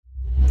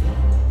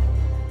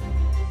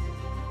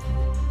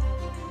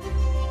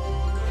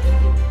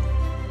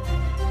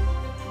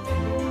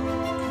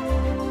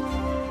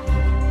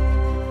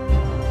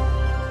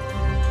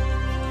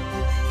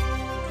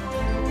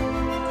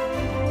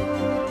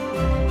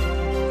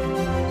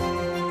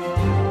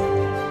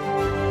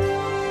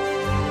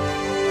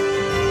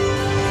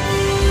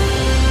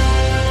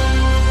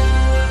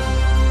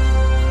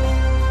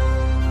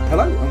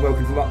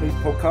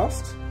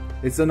podcast.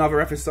 It's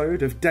another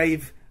episode of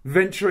Dave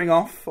venturing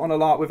off on a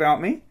lark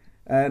without me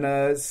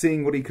and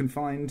seeing what he can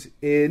find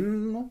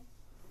in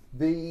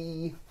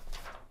the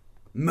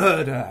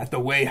murder at the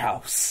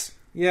Wayhouse.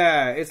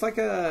 Yeah, it's like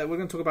we're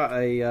going to talk about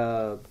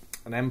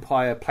an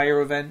Empire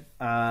player event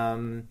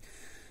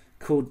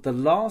called The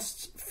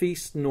Last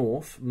Feast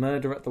North: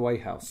 Murder at the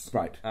Wayhouse.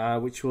 Right.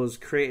 Which was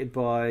created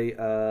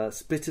by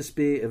Splinter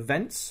Spear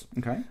Events.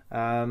 Okay.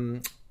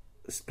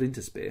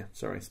 Splinter Spear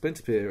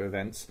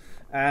Events,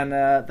 and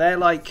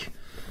they're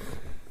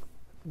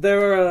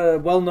a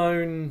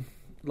well-known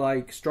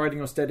like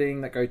striding or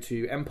steadying that go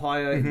to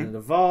Empire in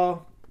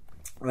Navarre.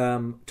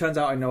 Turns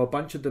out I know a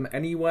bunch of them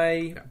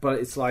anyway, but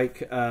it's like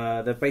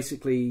they've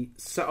basically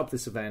set up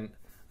this event,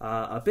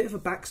 a bit of a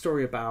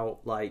backstory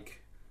about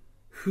like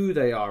who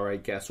they are, I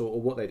guess, or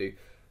what they do.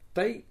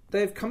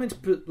 They've come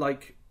into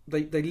like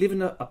they live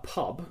in a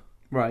pub.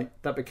 Right.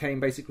 That became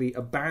basically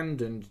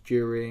abandoned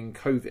during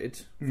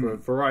COVID for a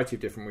variety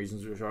of different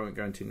reasons, which I won't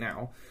go into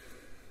now.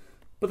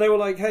 But they were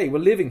like, hey, we're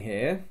living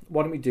here.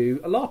 Why don't we do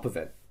a LARP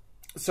event?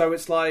 So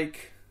it's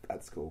like...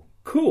 That's cool.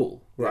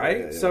 Cool, right?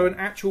 Yeah. So an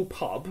actual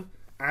pub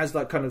as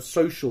that kind of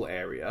social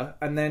area.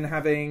 And then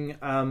having...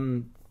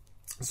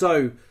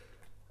 So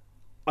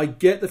I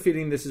get the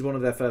feeling this is one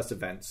of their first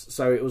events.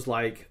 So it was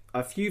like...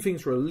 A few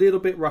things were a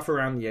little bit rough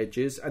around the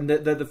edges, and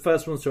they're the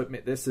first ones to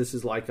admit this. This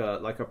is like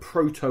a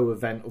proto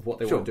event of what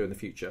they want to do in the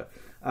future.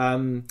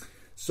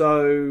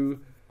 So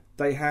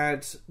they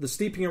had the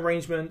sleeping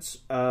arrangements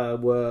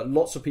were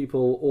lots of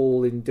people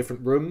all in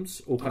different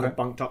rooms, all kind of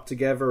bunked up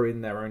together in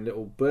their own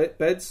little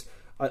beds.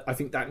 I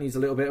think that needs a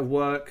little bit of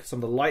work. Some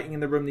of the lighting in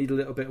the room need a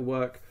little bit of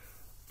work.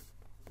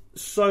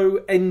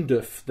 So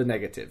endeth the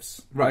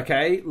negatives, right?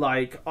 Okay,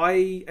 like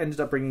I ended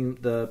up bringing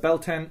the bell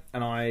tent,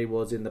 and I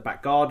was in the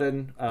back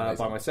garden by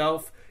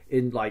myself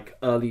in like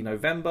early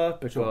November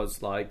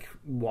because like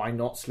why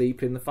not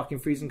sleep in the fucking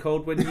freezing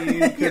cold when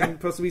you can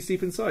possibly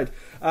sleep inside?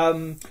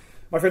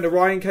 My friend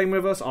Orion came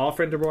with us. Our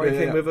friend Orion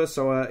came with us,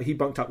 so he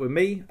bunked up with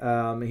me.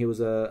 He was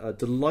a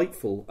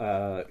delightful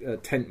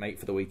tent mate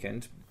for the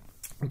weekend,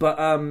 but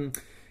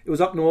it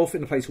was up north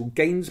in a place called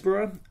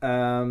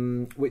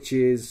Gainsborough, which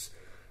is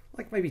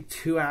like maybe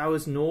 2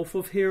 hours north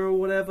of here or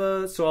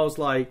whatever. So I was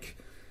like,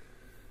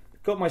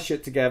 got my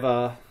shit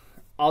together.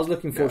 I was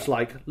looking forward to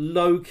like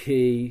low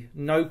key,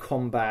 no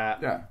combat.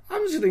 Yeah.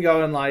 I'm just gonna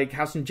go and like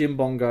have some gym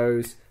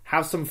bongos,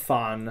 have some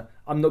fun.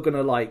 I'm not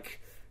gonna like,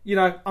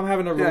 I'm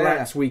having a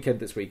relaxed weekend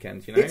this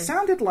weekend. It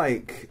sounded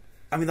like,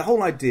 the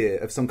whole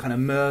idea of some kind of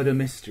murder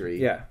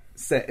mystery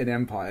set in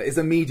Empire is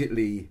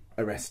immediately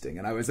arresting,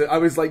 and I was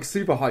like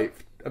super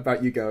hyped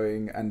about you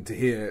going and to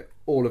hear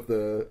all of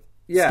the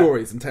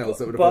stories and tales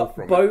that would evolve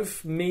from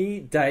both me,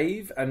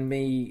 Dave, and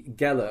me,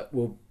 Gellert,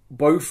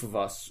 both of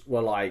us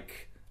were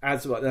like,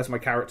 that's my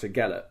character,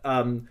 Gellert.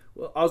 I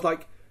was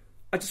like,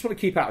 I just want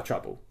to keep out of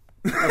trouble.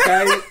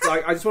 Okay?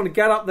 Like, I just want to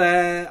get up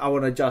there. I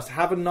want to just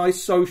have a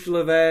nice social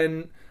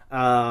event.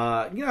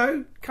 Kind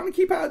of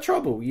keep out of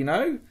trouble,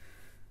 It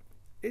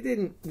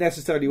didn't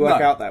necessarily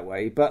work out that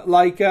way. But,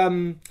 like,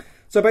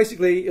 so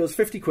basically, it was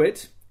 50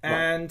 quid,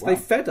 and they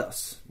fed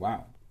us.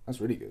 Wow. That's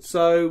really good.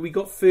 So we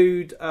got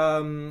food.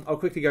 I'll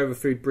quickly go over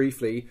food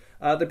briefly.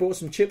 They brought us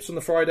some chips on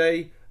the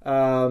Friday,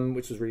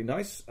 which was really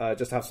nice.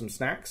 Just to have some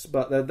snacks.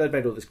 But they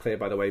made all this clear,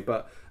 by the way.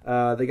 But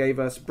they gave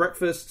us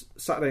breakfast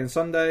Saturday and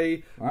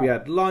Sunday. Wow. We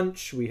had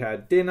lunch. We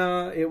had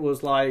dinner. It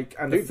was like...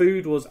 And the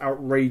food was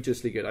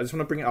outrageously good. I just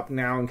want to bring it up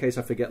now in case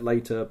I forget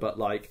later. But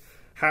like,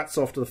 hats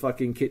off to the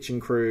fucking kitchen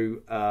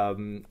crew.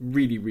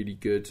 Really, really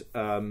good.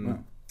 Wow.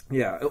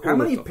 Yeah. How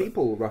many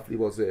people roughly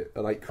was it,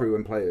 like crew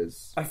and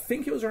players? I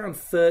think it was around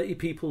 30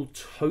 people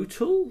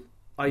total,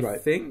 I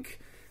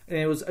think. And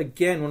it was,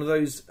 again, one of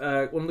those...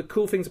 one of the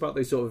cool things about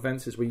those sort of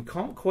events is where you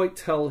can't quite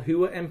tell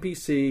who are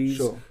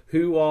NPCs,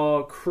 who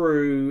are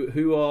crew,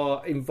 who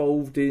are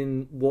involved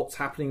in what's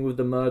happening with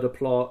the murder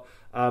plot,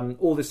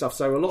 all this stuff.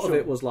 So a lot of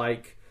it was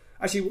like...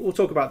 Actually, we'll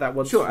talk about that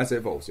once. Sure, as it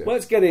evolves, yeah.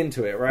 Let's get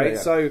into it, right? Yeah.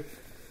 So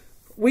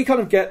we kind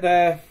of get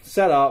there,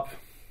 set up...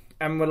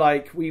 And we're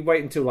like, we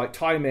wait until like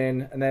time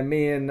in, and then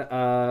me and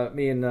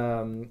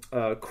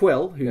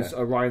Quill, who's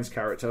Ryan's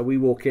character, we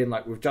walk in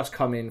like we've just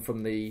come in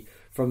from the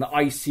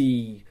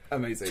icy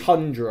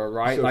tundra,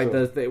 right?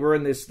 We're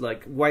in this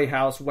like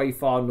Wayhouse, way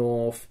far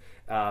north.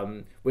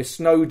 We're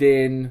snowed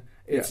in.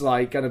 It's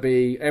like going to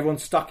be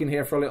everyone's stuck in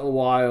here for a little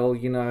while,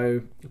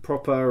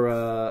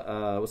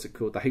 proper what's it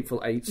called? The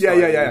Hateful Eight.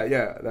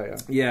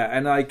 Yeah,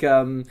 and like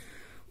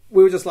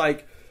we were just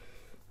like,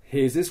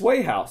 here's this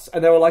Wayhouse,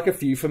 and there were like a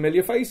few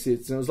familiar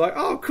faces, and it was like,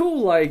 oh cool,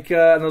 like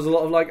and there was a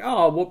lot of like,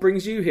 oh, what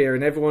brings you here?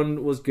 And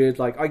everyone was good.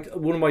 Like I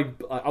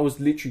was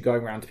literally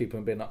going around to people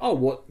and being like, oh,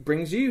 what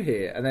brings you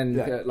here? And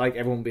then like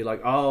everyone would be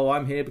like, oh,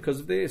 I'm here because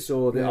of this,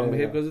 or I'm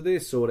here because of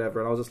this, or whatever.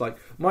 And I was just like,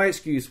 my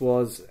excuse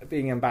was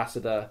being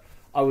ambassador.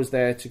 I was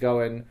there to go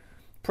and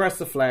press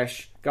the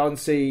flesh, go and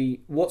see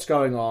what's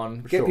going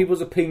on, get people's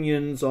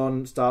opinions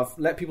on stuff,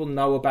 let people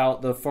know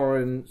about the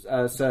foreign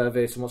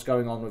service and what's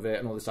going on with it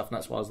and all this stuff, and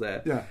that's why I was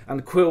there. Yeah.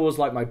 And Quill was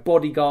like my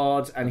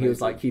bodyguard, and he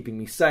was like keeping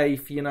me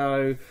safe, you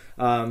know,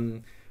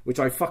 which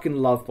I fucking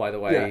love, by the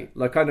way. Yeah.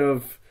 Like, kind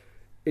of,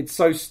 it's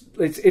so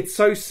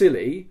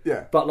silly,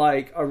 but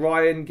like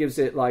Orion gives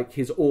it like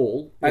his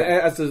all,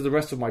 as does the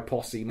rest of my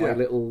posse, my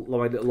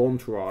little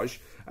entourage.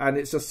 And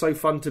it's just so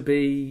fun to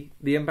be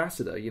the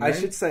ambassador, you know? I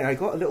should say, I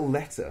got a little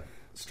letter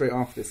straight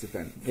after this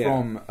event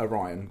from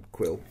Orion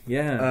Quill.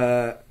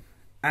 Yeah.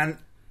 And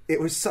it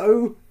was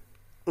so,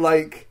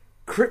 like,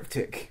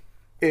 cryptic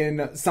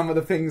in some of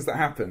the things that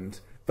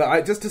happened.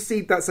 But just to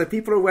see that, so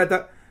people are aware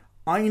that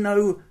I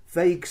know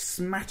vague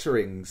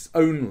smatterings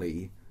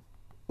only,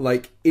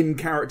 like,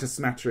 in-character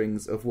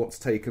smatterings of what's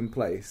taken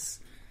place.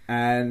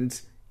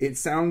 And it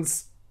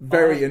sounds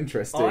very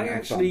interesting. I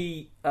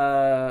actually,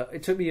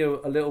 it took me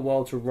a little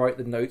while to write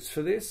the notes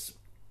for this.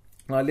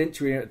 And I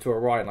literally went to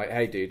Orion, like,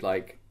 hey, dude,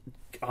 like,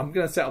 I'm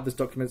going to set up this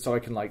document so I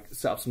can, like,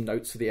 set up some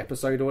notes for the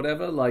episode or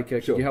whatever. Like,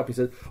 can you help? He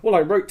said, well,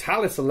 I wrote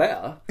Talis a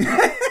letter.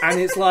 And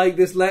it's like,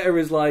 this letter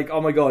is like,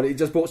 oh my God, it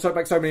just brought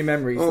back so many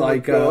memories,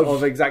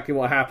 of exactly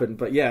what happened.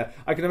 But yeah,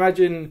 I can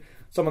imagine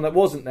someone that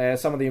wasn't there,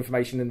 some of the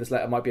information in this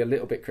letter might be a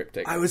little bit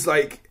cryptic. I was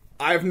like,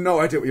 I have no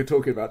idea what you're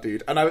talking about,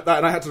 dude. And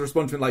I had to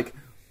respond to him like,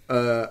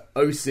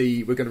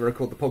 OC, we're going to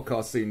record the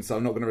podcast soon, so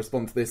I'm not going to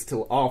respond to this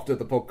till after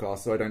the podcast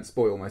so I don't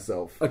spoil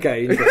myself.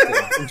 Okay,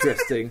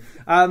 interesting.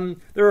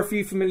 There are a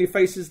few familiar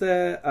faces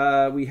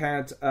there. We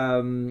had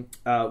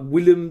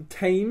Willem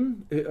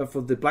Tame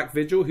for the Black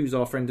Vigil, who's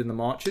our friend in the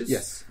Marches.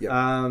 Yes.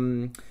 Yeah.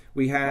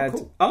 We had...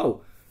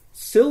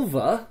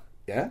 Silver...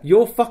 Yeah?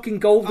 Your fucking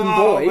golden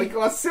boy. Oh my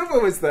God, Silver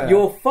was there.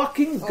 Your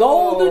fucking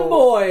golden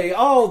boy.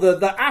 Oh,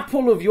 the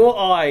apple of your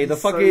eye. The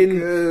fucking...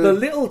 the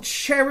little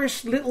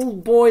cherished little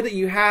boy that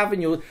you have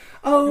and you're...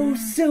 Oh,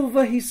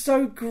 Silver, he's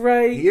so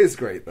great. He is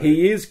great, though.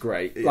 He is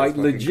great. Like,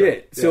 legit.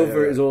 Great. Yeah,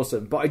 Silver is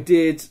awesome. But I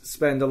did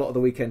spend a lot of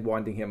the weekend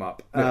winding him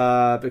up.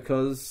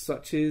 Because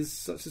such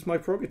is my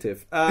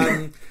prerogative.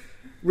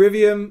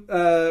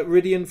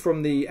 Ridian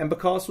from the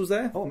Embercast was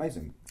there. Oh,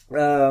 amazing.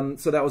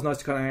 So that was nice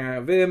to kind of hang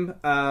out with him.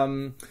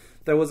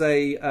 There was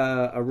a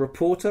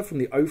reporter from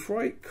the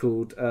Oathright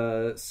called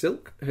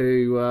Silk,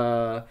 who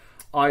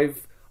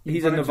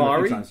he's a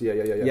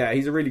Navari. Yeah,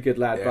 he's a really good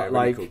lad. But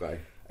like, cool guy.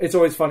 It's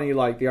always funny.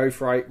 Like, the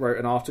Oathright wrote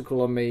an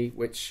article on me,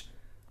 which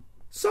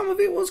some of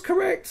it was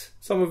correct,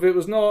 some of it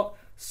was not.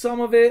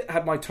 Some of it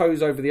had my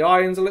toes over the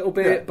irons a little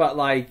bit, but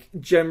like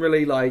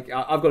generally, like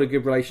I've got a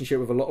good relationship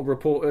with a lot of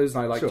reporters,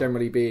 and I like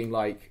generally being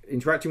like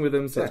interacting with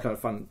them, so it's kind of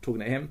fun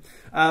talking to him.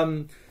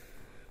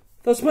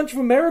 There's a bunch of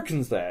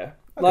Americans there.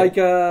 Okay. Like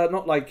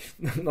not like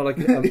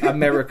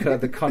America,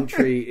 the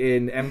country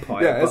in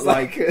Empire, but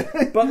like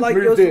it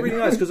was really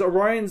nice because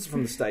Orion's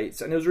from the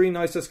States, and it was really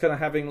nice just kind of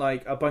having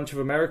like a bunch of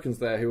Americans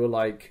there who were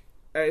like,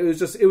 it was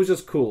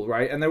just cool,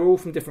 right? And they were all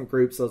from different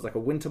groups. There was like a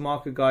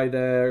Wintermarker guy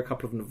there, a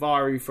couple of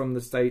Navari from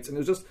the States, and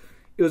it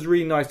was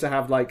really nice to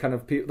have like kind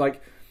of people.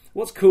 Like,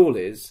 what's cool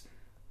is,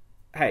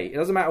 hey, it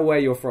doesn't matter where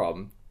you're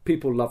from,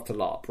 people love to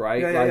LARP,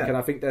 right? And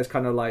I think there's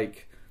kind of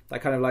like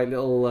that kind of like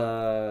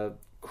little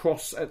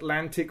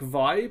cross-Atlantic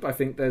vibe. I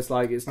think there's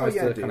like, it's nice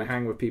to kind of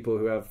hang with people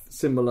who have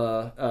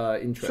similar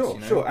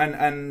interests. Sure.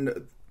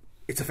 And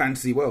it's a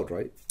fantasy world,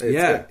 right?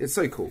 It's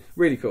so cool.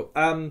 Really cool.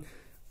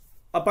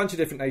 A bunch of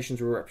different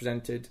nations were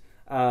represented.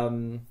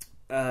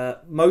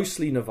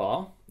 Mostly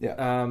Navarre.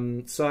 Yeah.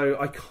 So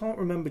I can't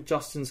remember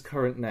Justin's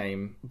current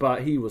name,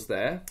 but he was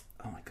there.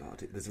 Oh my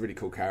God, there's a really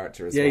cool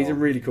character as well. Yeah, he's a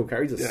really cool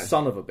character. He's a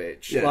son of a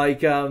bitch. Yeah.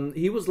 Like,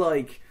 he was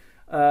like,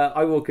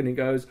 I walk in and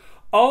goes,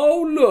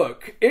 oh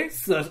look,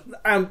 it's the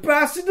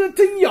ambassador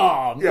to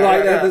Yarm.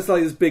 There's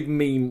like this big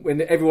meme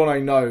when everyone I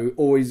know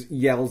always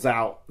yells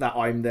out that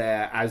I'm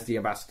there as the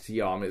ambassador to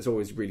Yarm. It's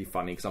always really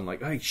funny because I'm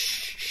like, hey,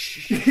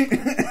 shh,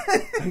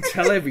 don't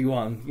tell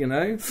everyone, you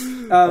know.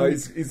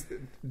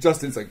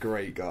 Justin's a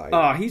great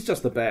guy. He's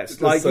just the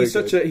best. Like, he's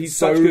such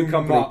good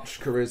company. Much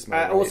charisma.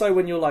 Right? Also,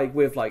 when you're like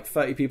with like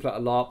 30 people at a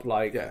LARP,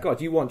 like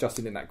God, you want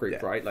Justin in that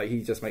group, right? Like,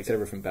 he just makes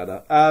everything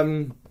better.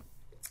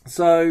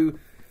 So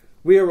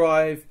we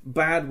arrive,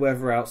 bad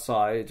weather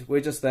outside. We're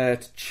just there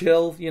to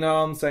chill. You know,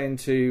 I'm saying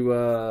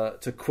to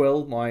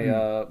Quill,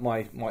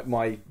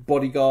 my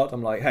bodyguard,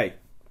 I'm like, hey,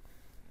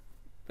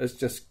 let's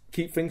just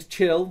keep things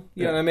chill.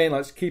 You know what I mean?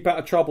 Let's keep out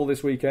of trouble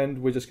this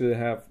weekend. We're just going to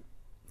have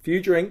a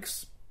few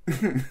drinks,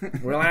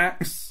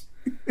 relax.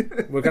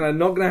 We're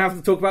not gonna have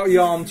to talk about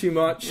Yarm too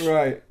much.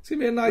 Right. It's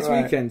gonna be a nice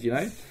weekend, you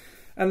know.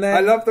 And then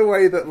I love the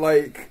way that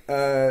like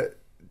Dave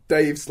 /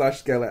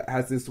 Skellett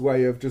has this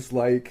way of just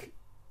like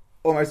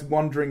almost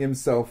wandering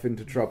himself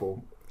into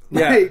trouble.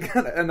 Like,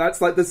 and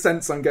that's like the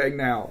sense I'm getting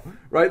now,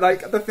 right?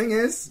 Like, the thing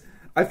is,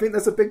 I think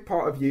there's a big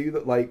part of you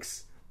that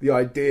likes the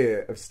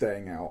idea of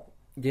staying out.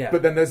 Yeah.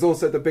 But then there's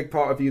also the big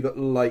part of you that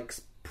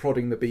likes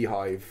prodding the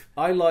beehive.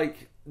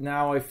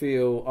 I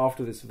feel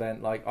after this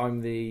event, like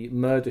I'm the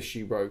Murder,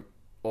 She Wrote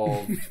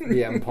of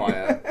the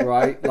Empire,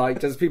 right?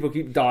 Like, just people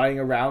keep dying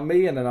around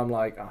me, and then I'm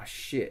like, oh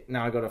shit!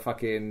 Now I gotta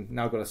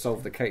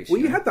solve the case. Well,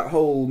 you had that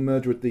whole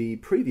murder with the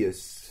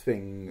previous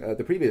thing,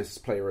 the previous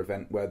player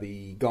event, where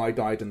the guy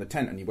died in the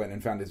tent, and you went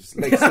and found his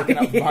legs sticking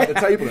up behind the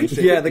table and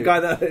shit. Yeah, the guy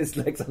that had his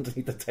legs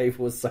underneath the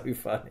table was so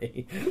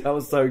funny. That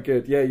was so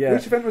good. Yeah.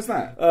 Which event was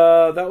that?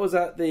 That was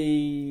at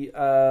the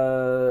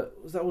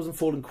that wasn't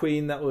Fallen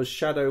Queen. That was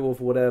Shadow of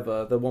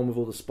whatever, the one with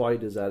all the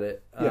spiders at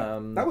it. Yeah,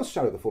 that was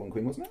Shadow of the Fallen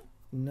Queen, wasn't it?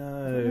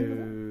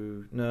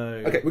 No.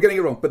 Okay, we're getting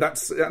it wrong, but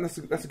that's a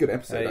good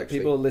episode. Actually,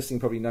 people listening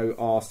probably know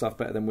our stuff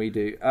better than we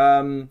do.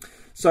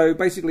 So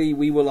basically,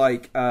 we were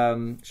like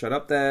showed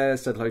up there,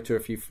 said hello to a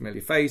few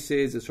familiar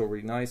faces. It's all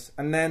really nice,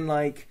 and then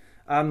like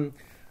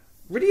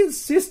Rydian's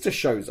sister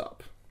shows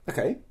up.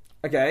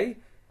 Okay,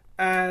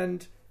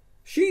 and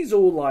she's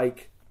all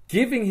like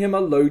giving him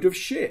a load of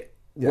shit.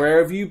 Yeah.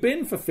 Where have you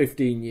been for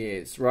 15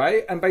 years,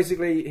 right? And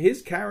basically,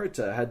 his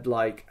character had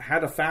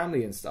a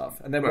family and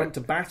stuff, and then went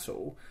to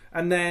battle.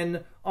 And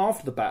then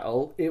after the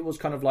battle, it was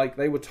kind of like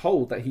they were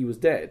told that he was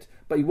dead,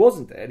 but he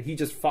wasn't dead. He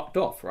just fucked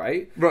off,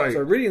 right? Right.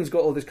 So Rydian's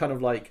got all this kind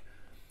of like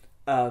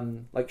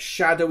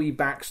shadowy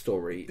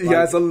backstory. He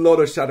has a lot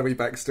of shadowy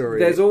backstory.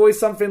 There's always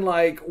something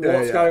like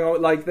what's going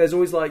on. Like there's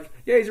always like,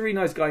 yeah, he's a really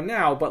nice guy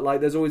now, but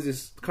like there's always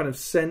this kind of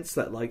sense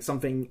that like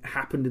something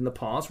happened in the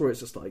past where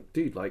it's just like,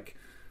 dude, like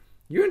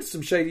you're into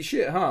some shady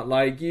shit, huh?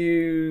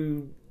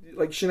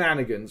 Like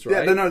shenanigans,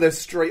 right? Yeah, no, there's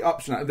straight up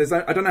shenanigans.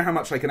 I don't know how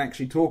much I can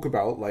actually talk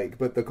about,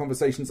 but the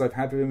conversations I've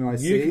had with him,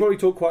 You can probably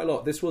talk quite a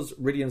lot. This was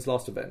Rydian's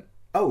last event.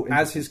 Oh,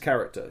 as his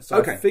character.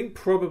 So I think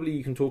probably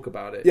you can talk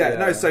about it. Yeah,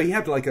 no, so he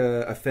had like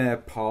a fair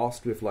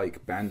past with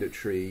like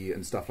banditry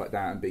and stuff like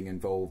that, and being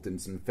involved in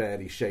some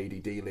fairly shady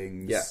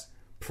dealings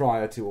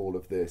prior to all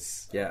of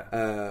this. Yeah.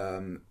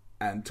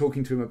 And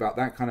talking to him about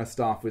that kind of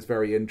stuff was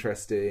very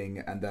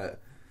interesting, and that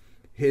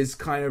his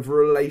kind of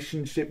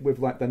relationship with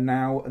like the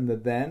now and the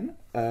then,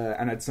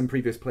 and at some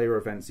previous player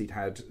events he'd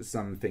had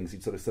some things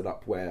he'd sort of set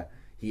up where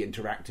he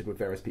interacted with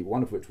various people,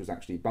 one of which was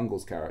actually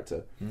Bungle's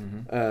character,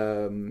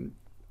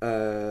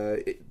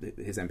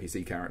 his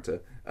NPC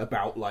character,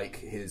 about like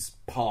his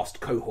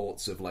past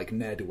cohorts of like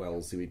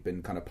ne'er-do-wells who he'd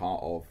been kind of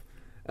part of,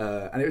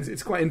 and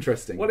it's quite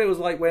interesting. What it was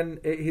like when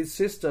his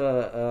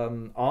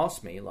sister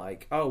asked me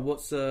like, oh,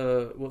 what's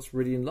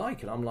Rydian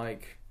like? And I'm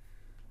like,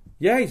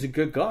 yeah, he's a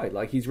good guy.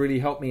 Like, he's really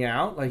helped me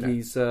out. Like,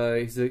 he's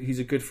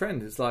a good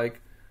friend. It's like,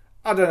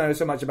 I don't know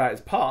so much about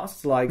his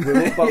past. Like,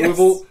 we've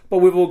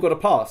all got a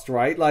past,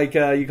 right? Like,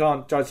 you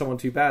can't judge someone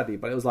too badly.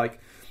 But it was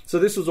like, so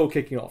this was all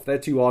kicking off. They're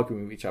two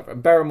arguing with each other.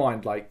 And bear in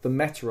mind, like, the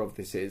meta of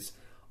this is,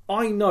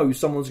 I know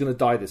someone's going to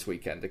die this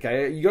weekend.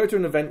 Okay, you go to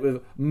an event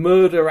with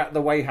murder at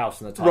the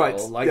Wayhouse in the title. Right.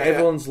 Like,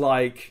 everyone's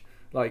like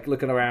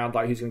looking around,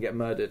 like who's going to get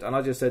murdered. And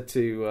I just said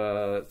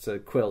to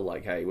Quill,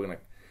 like, hey, we're going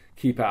to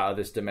keep out of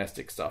this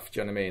domestic stuff. Do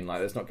you know what I mean?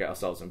 Like, let's not get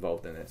ourselves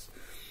involved in this.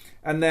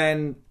 And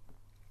then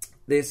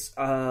this,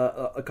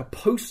 like a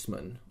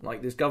postman,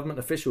 like this government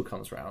official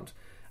comes around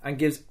and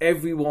gives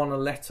everyone a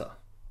letter.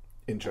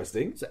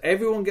 Interesting. So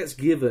everyone gets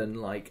given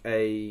like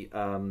a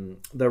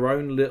their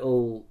own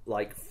little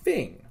like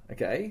thing.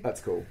 Okay, that's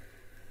cool.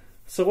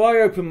 So I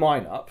open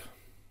mine up,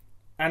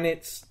 and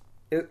it's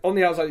on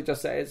the outside. It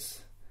just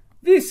says,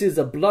 "This is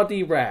a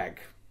bloody rag."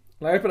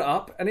 And I open it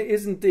up, and it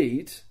is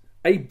indeed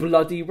a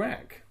bloody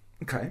rag.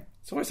 Okay.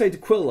 So I say to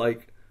Quill,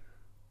 like,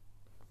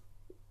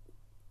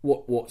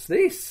 what's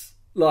this?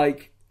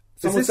 Like,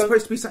 is this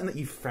supposed to be something that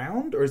you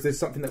found, or is this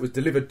something that was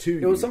delivered to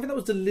you? It was something that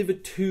was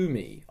delivered to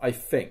me, I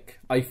think.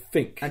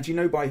 And do you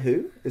know by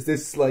who? Is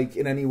this, like,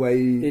 in any way...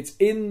 It's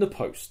in the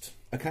post.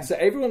 Okay. So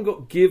everyone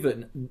got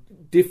given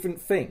different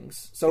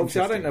things. So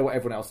obviously I don't know what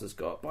everyone else has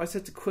got. But I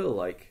said to Quill,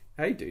 like,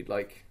 hey, dude,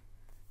 like,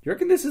 do you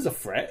reckon this is a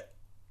threat?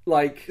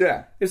 Like,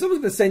 if someone's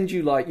going to send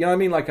you, like, you know what I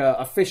mean? Like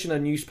a fish in a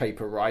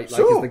newspaper, right? Like,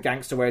 is the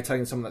gangster way of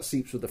telling someone that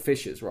sleeps with the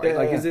fishes,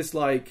 right? Is this,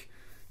 like,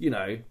 you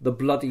know, the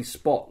bloody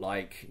spot,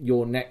 like,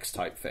 your next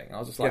type thing? I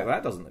was just like, well,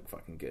 that doesn't look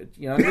fucking good.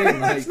 You know what I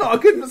mean? Like, it's not a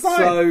good sign.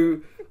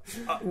 So,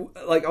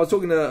 like, I was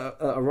talking to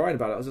Ryan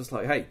about it. I was just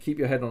like, hey, keep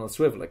your head on a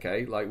swivel,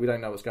 okay? Like, we don't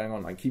know what's going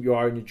on. Like, keep your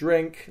eye on your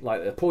drink. Like,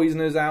 there are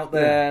poisoners out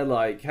there.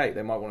 Like, hey,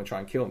 they might want to try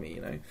and kill me,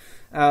 you know?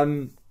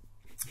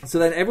 So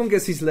then everyone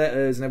gets these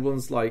letters, and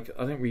everyone's like,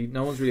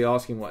 no one's really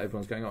asking what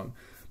everyone's going on.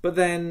 But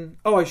then,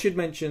 I should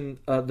mention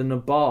the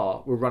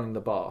Nabar were running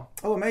the bar.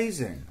 Oh,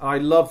 amazing! I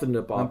love the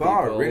Nabar.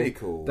 Nabar are really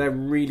cool. They're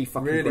really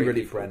fucking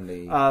really people.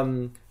 friendly.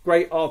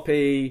 Great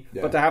RP,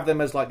 but to have them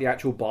as like the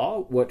actual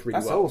bar worked really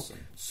well.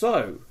 That's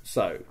awesome.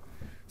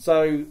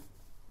 So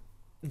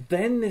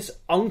then this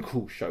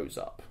uncle shows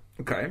up.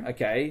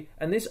 Okay,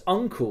 and this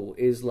uncle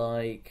is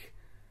like,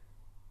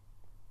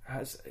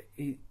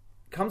 he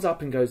comes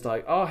up and goes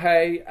like, oh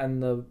hey,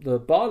 and the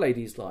bar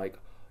lady's like,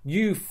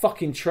 you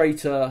fucking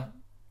traitor,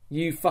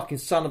 you fucking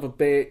son of a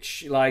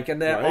bitch, like,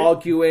 and they're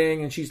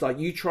arguing, and she's like,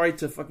 you tried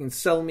to fucking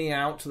sell me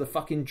out to the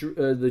fucking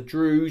the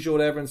Druge or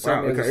whatever, and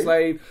sell me as a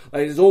slave.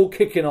 Like, it's all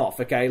kicking off,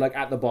 okay, like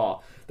at the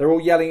bar. they're all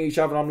yelling at each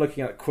other, and I'm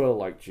looking at Quill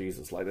like,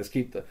 Jesus, like let's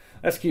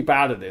keep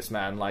out of this,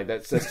 man. Like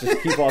let's just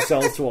keep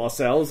ourselves to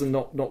ourselves and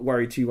not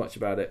worry too much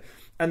about it.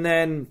 And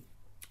then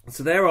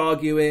so they're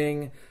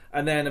arguing,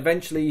 and then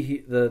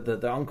eventually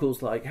the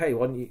uncle's like, hey,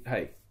 why don't you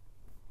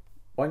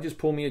just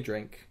pour me a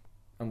drink,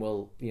 and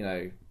we'll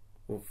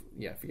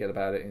forget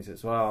about it. And he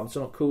says, well, I'm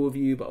still not cool with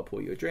you, but I'll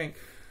pour you a drink.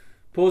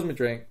 Pours him a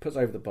drink, puts it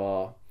over the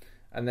bar,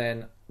 and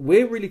then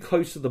we're really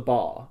close to the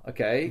bar,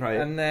 okay? Right.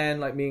 And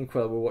then, like, me and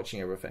Quill were watching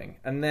everything.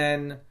 And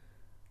then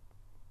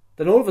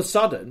all of a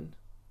sudden,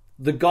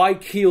 the guy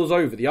keels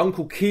over. The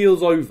uncle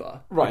keels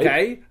over, right?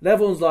 Okay? And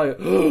everyone's like,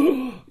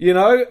 you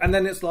know? And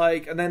then it's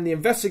like... And then the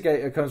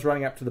investigator comes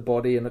running up to the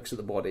body and looks at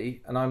the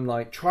body. And I'm,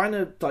 like, trying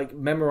to, like,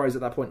 memorize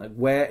at that point, like,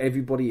 where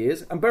everybody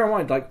is. And bear in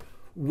mind, like,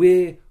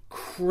 we're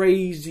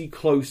crazy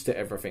close to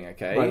everything,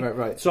 okay?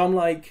 Right. So I'm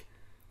like...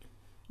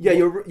 Yeah,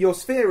 your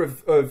sphere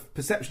of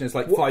perception is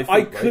like 5 feet.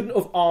 I couldn't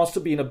have asked to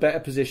be in a better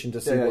position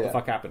to see what the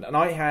fuck happened. And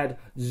I had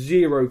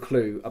zero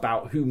clue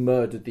about who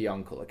murdered the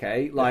uncle,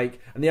 okay? Like,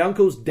 and the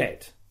uncle's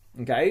dead,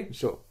 okay?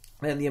 Sure.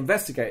 And the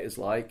investigator's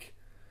like,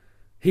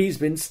 he's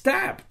been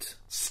stabbed.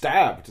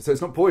 Stabbed? So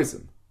it's not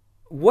poison?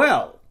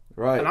 Well.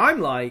 Right. And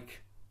I'm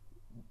like,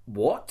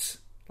 what?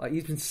 Like,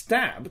 he's been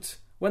stabbed?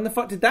 When the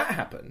fuck did that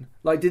happen?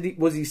 Like,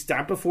 was he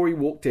stabbed before he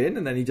walked in?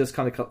 And then he just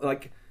kind of,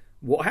 like,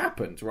 what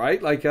happened,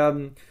 right? Like,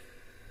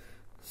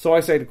 so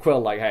I say to Quill,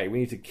 like, hey, we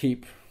need to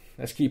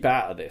let's keep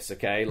out of this,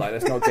 okay? Like,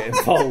 let's not get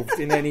involved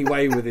in any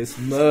way with this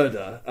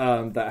murder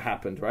that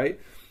happened, right?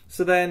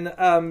 So then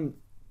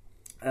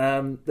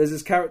there's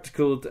this character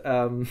called,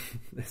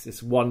 there's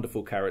this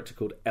wonderful character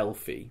called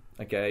Elfie,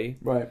 okay?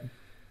 Right.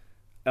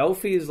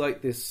 Elfie is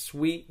like this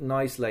sweet,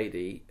 nice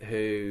lady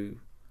who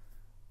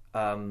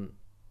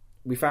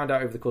we found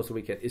out over the course of the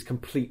weekend is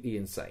completely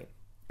insane.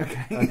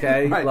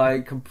 Okay? Right.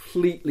 Like,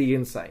 completely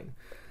insane.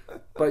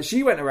 But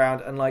she went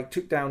around and like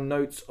took down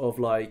notes of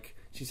like,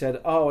 she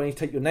said, oh, I need to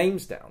take your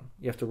names down.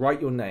 You have to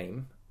write your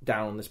name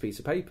down on this piece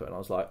of paper. And I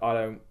was like, I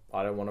don't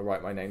want to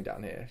write my name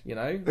down here, you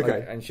know? Like,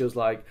 okay. And she was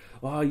like,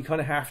 oh, you kind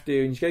of have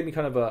to. And she gave me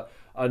kind of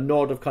a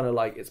nod of kind of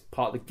like, it's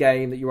part of the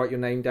game that you write your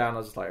name down. I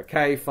was just like,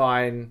 okay,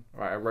 fine.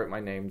 Right, I wrote my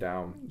name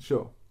down.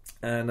 Sure.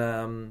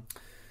 And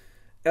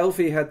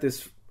Elfie had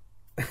this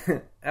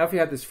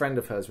friend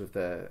of hers with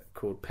her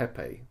called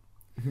Pepe.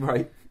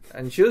 Right.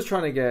 And she was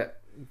trying to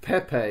get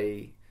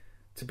Pepe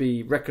to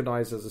be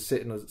recognised as a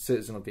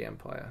citizen of the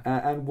Empire.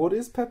 And what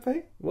is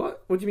Pepe?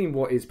 What do you mean,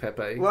 what is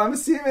Pepe? Well, I'm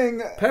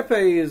assuming...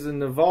 Pepe is a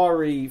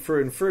Navari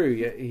through and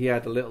through. He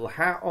had a little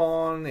hat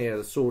on, he had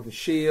a sword and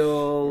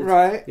shield.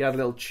 Right. He had a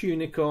little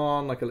tunic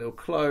on, like a little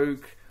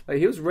cloak. Like,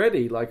 he was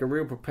ready, like a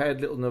real prepared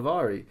little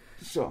Navari.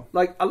 Sure.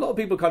 Like, a lot of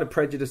people kind of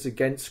prejudice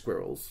against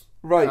squirrels.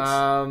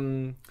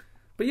 Right.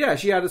 But yeah,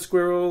 she had a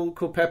squirrel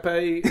called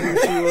Pepe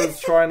who she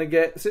was trying to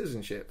get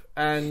citizenship.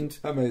 And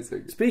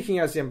amazing. Speaking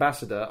as the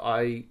ambassador,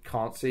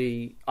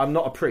 I'm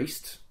not a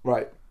priest.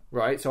 Right.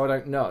 So I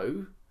don't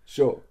know.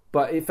 Sure.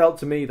 But it felt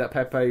to me that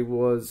Pepe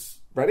was...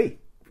 ready.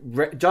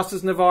 Just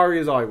as Navari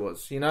as I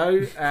was, you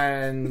know?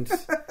 And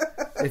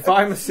if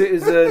I'm a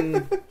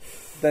citizen,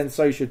 then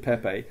so should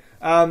Pepe.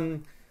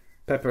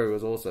 Pepe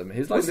was awesome.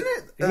 His Wasn't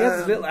it? He had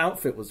his little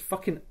outfit was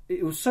fucking...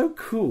 It was so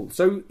cool,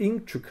 so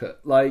intricate.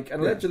 Like,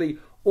 and allegedly...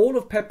 all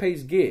of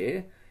Pepe's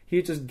gear, he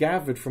had just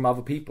gathered from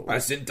other people.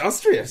 That's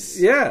industrious.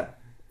 Yeah.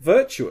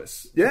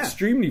 Virtuous. Yeah.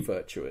 Extremely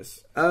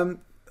virtuous.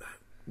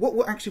 What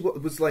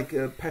was like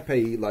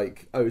Pepe,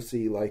 like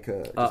OC, like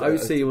a...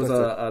 OC was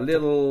a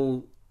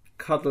little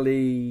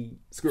cuddly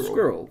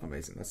squirrel.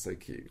 Amazing. That's so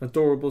cute.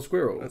 Adorable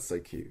squirrel. That's so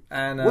cute.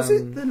 And was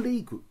it the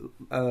League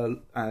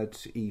at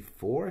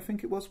E4, I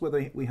think it was,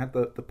 where we had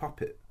the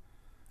puppet?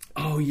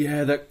 Oh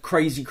yeah, that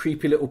crazy,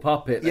 creepy little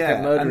puppet that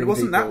kept murdering and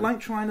wasn't people. that like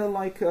trying to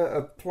like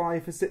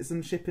apply for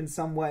citizenship in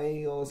some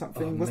way or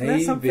something? Wasn't maybe.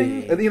 there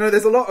something? You know,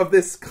 there's a lot of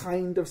this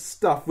kind of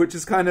stuff, which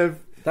is kind of...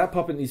 That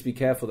puppet needs to be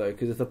careful though,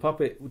 because if the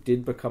puppet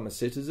did become a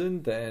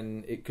citizen,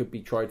 then it could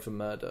be tried for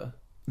murder.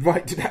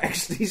 Right? Did it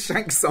actually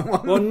shank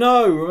someone? Well,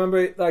 no. Remember,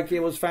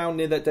 it was found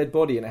near that dead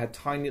body, and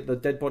the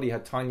dead body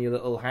had tiny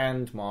little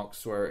hand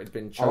marks where it had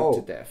been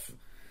choked to death.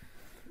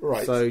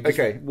 Right. So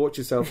just watch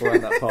yourself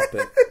around that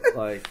puppet.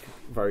 Like,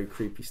 very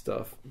creepy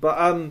stuff.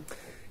 But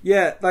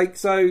yeah, like,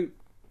 so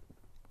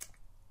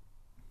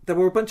there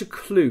were a bunch of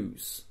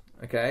clues,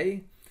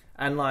 okay?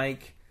 And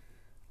like,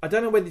 I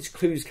don't know where these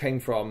clues came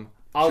from.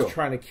 I was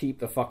trying to keep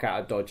the fuck out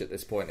of Dodge at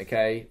this point,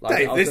 okay? Like,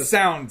 Dave, this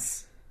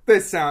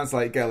sounds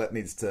like Gellert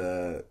needs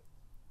to...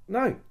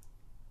 No,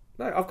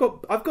 I've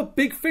got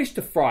big fish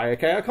to fry,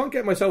 okay? I can't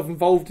get myself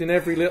involved in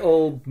every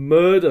little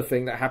murder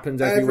thing that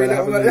happens everywhere.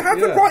 It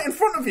happened right in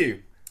front of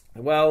you.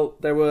 Well,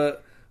 there were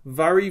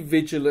very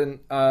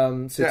vigilant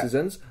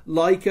citizens,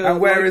 like... and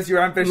where is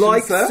your ambition,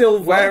 like sir?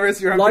 Silver, where is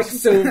your ambition? Like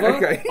Silver,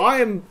 Okay.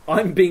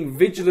 I'm being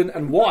vigilant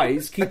and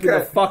wise, keeping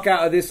the fuck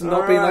out of this and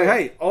not being like,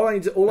 hey, all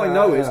I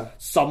know is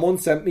someone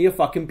sent me a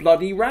fucking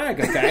bloody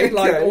rag, okay?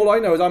 Like, all I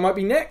know is I might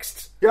be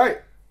next. Right.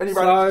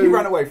 And you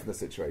ran away from the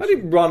situation. I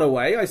didn't run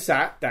away. I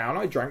sat down,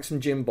 I drank some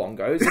gin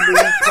bongos, and we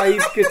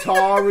played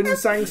guitar and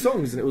sang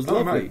songs, and it was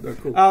lovely. Mate,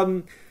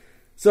 cool.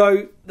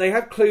 So they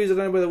had clues. I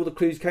don't know where all the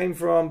clues came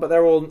from, but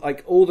they're all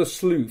like all the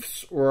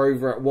sleuths were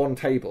over at one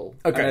table,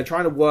 and they're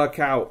trying to work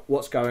out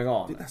what's going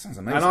on. Dude, that sounds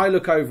amazing. And I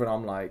look over and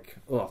I'm like,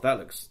 oh, that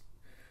looks.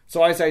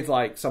 So I say to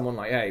like someone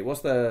like, hey,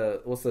 what's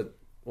the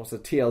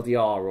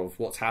TLDR of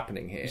what's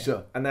happening here?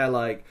 Sure. And they're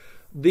like,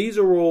 these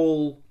are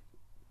all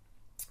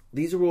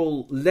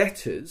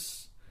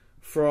letters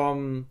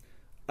from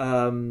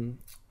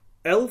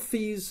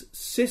Elfie's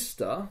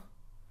sister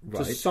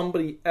to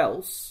somebody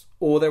else,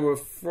 or they were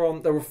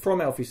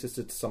from Elfie's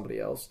sister to somebody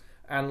else,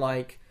 and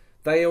like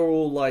they are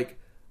all like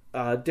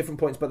different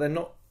points, but they're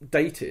not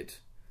dated.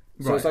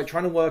 So it's like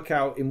trying to work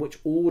out in which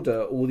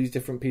order all these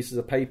different pieces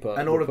of paper.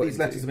 And all of these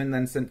letters have been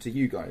then sent to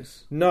you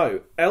guys?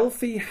 No.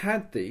 Elfie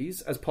had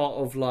these as part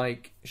of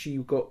like, she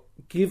got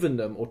given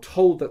them or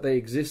told that they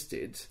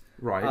existed.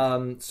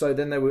 Right. So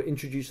then they were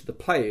introduced to the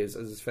players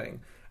as this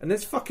thing. And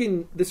this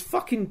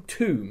fucking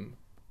tomb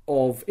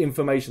of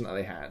information that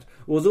they had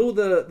was all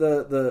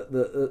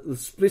the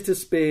Splitter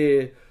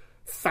Spear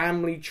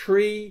family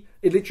tree.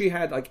 It literally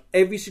had like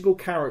every single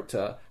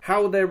character,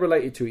 how they're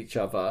related to each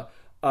other,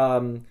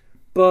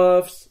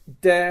 births,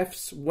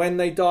 deaths, when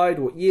they died,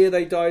 what year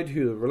they died,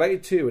 who they're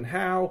related to, and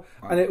how.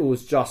 And it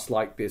was just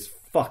like this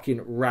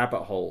fucking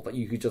rabbit hole that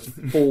you could just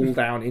fall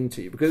down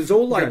into, because it's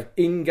all like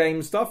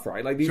in-game stuff,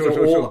 right? Like these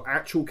are all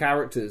actual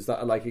characters that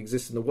are like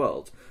exist in the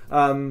world.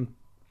 And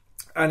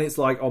it's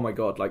like, oh my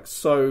god, like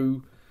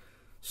so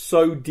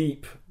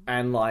deep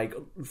and like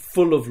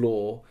full of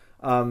lore.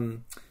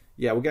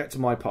 We'll get to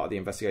my part of the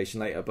investigation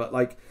later, but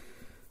like,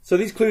 so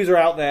these clues are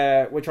out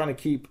there. We're trying to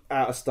keep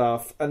out of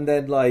stuff, and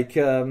then like,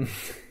 then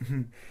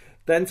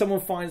someone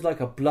finds like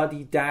a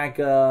bloody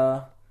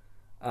dagger.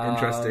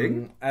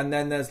 Interesting. And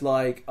then there's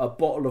like a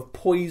bottle of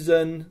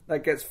poison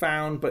that gets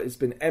found, but it's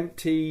been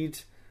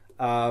emptied.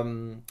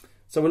 So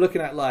we're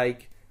looking at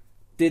like,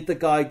 did the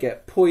guy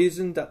get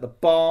poisoned at the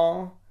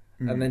bar?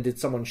 And then did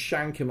someone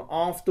shank him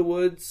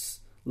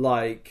afterwards?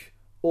 Like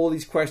all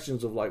these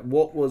questions of like,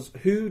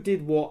 who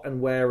did what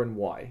and where and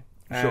why?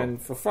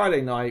 And for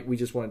Friday night, we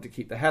just wanted to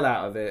keep the hell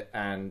out of it,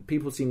 and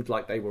people seemed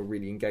like they were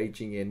really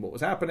engaging in what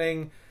was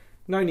happening.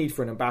 No need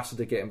for an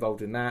ambassador to get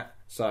involved in that,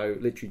 so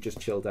literally just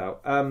chilled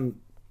out.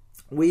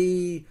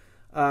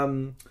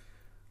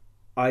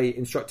 I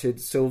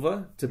instructed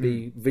Silver to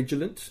be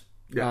vigilant.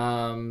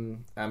 Yeah.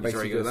 And basically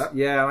very good at that.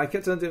 Yeah, I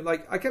kept saying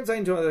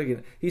to him,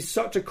 like, he's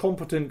such a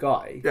competent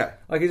guy. Yeah.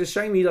 Like, it's a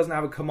shame he doesn't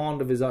have a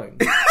command of his own.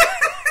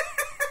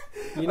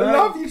 You know? I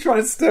love you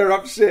trying to stir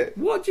up shit.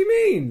 What do you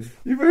mean?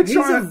 He's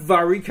a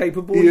very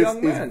capable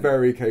young man. He's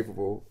very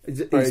capable.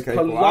 He's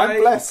polite. I'm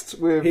blessed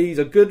with... He's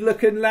a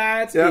good-looking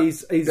lad. Yeah.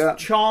 He's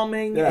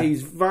charming. Yeah.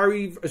 He's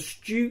very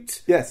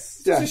astute.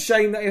 Yes. It's a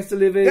shame that he has to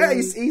live in... Yeah,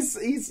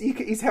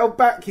 he's held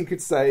back, you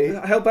could say.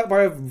 Held back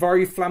by a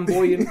very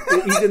flamboyant...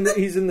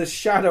 he's in the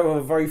shadow of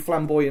a very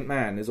flamboyant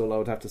man, is all I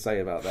would have to say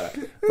about that.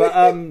 But,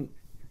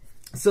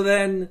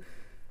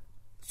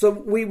 So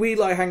we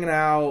like hanging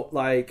out,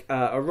 like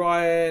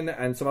Orion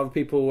and some other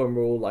people, and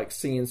we're all like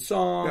singing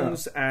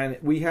songs, and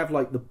we have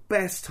like the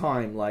best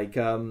time. Like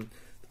a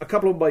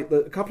couple of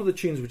the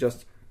tunes were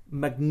just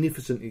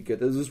magnificently good.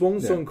 There's this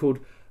one song called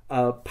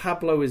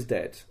 "Pablo is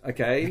Dead."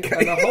 Okay,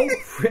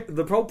 and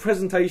the whole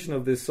presentation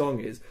of this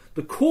song is,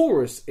 the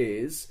chorus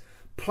is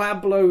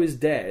Pablo is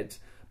dead,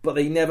 but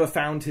they never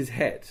found his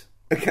head.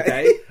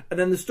 Okay, and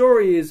then the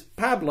story is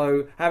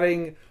Pablo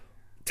having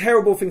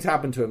terrible things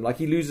happen to him, like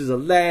he loses a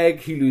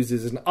leg, he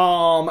loses an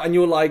arm, and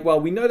you're like,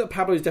 well, we know that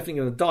Pablo's definitely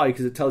going to die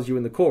because it tells you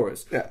in the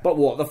chorus. Yeah. But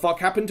what the fuck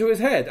happened to his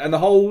head? And the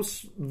whole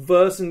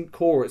verse and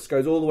chorus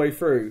goes all the way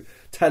through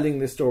telling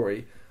this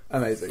story.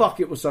 Amazing. Fuck,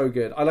 it was so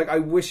good. I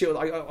wish it was.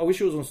 I wish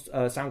it was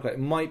on SoundCloud. It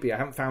might be. I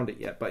haven't found it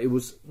yet, but it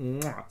was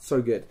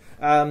so good.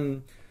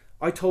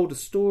 I told a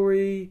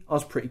story. I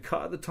was pretty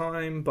cut at the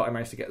time, but I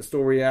managed to get the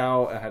story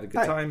out. I had a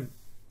good time.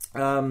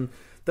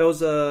 There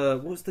was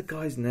what was the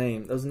guy's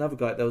name? There was another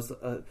guy. It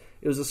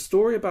was a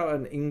story about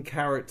an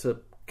in-character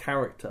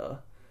character.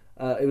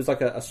 It was like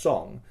a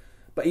song,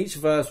 but each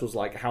verse was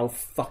like how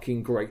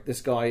fucking great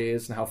this guy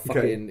is and how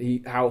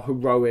fucking how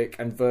heroic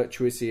and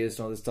virtuous he is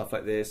and all this stuff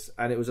like this.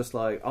 And it was just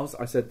like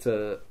I said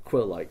to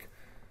Quill, like,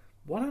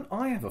 why don't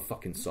I have a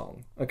fucking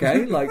song?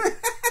 Okay, like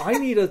I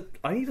need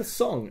a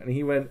song. And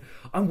he went,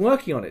 I'm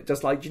working on it.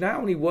 Just like, do you know how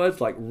many words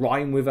like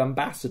rhyme with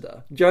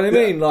ambassador? Do you know what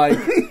I mean? Like,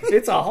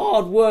 it's a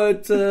hard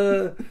word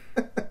to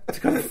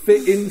kind of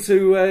fit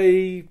into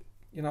a,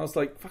 you know, it's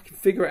like, fucking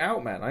figure it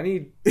out, man. I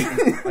need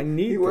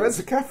words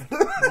are capital.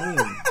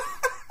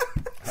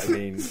 I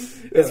mean,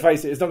 let's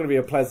face it, it's not going to be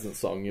a pleasant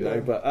song, you know,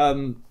 but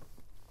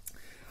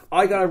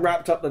I kind of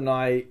wrapped up the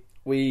night.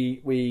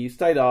 We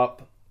stayed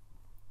up,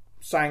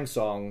 sang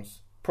songs,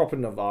 proper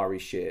Navari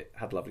shit,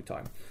 had a lovely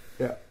time.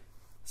 Yeah.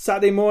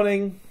 Saturday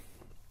morning,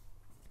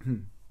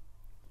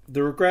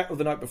 the regret of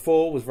the night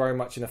before was very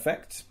much in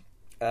effect.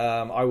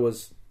 I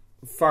was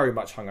very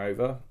much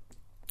hungover,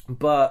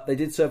 but they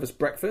did serve us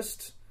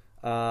breakfast,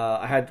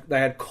 They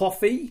had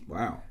coffee.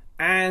 Wow.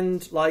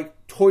 And like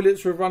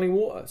toilets with running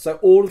water. So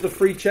all of the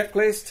free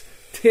checklist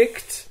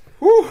ticked,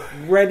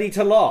 ready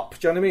to lop.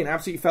 Do you know what I mean?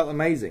 Absolutely felt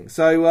amazing.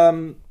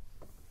 So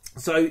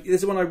so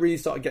this is when I really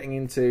started getting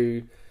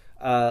into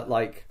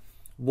like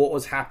what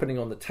was happening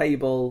on the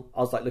table.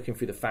 I was like looking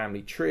through the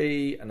family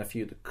tree and a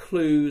few of the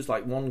clues.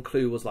 Like one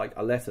clue was like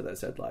a letter that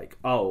said like,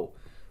 oh,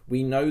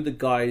 we know the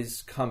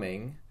guy's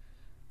coming,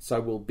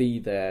 so we'll be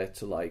there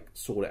to like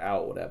sort it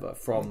out or whatever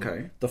from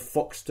the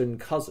Foxton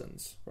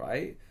cousins,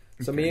 right?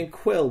 So me and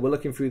Quill were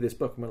looking through this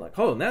book and we're like,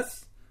 oh, and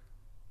that's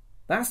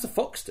the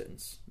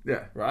Foxtons.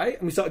 Yeah. Right?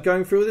 And we started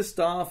going through all this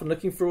stuff and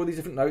looking through all these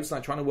different notes and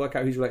like trying to work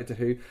out who's related to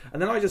who.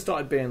 And then I just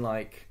started being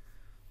like,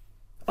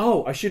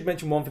 oh, I should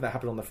mention one thing that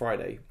happened on the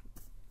Friday.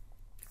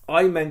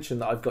 I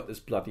mentioned that I've got this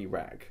bloody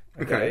rag.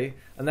 Okay.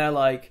 And they're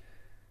like,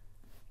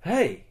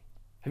 hey,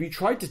 have you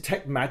tried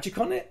detect magic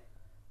on it?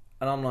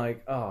 And I'm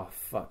like, oh,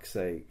 fuck's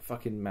sake,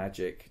 fucking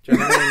magic. Do you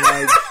know what I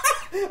mean? Like,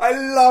 I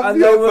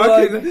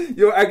love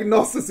your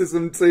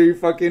agnosticism to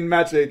fucking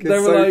magic.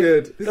 It's so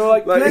good. They were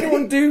like, can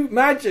anyone do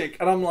magic?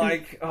 And I'm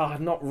like, oh,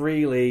 not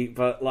really,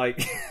 but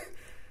like,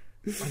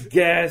 I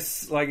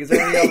guess. Like, is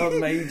there any other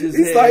mages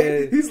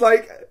here? He's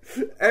like,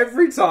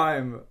 every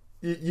time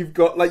you've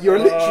got, like, you're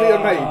literally a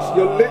mage.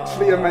 You're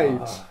literally a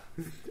mage.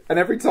 And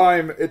every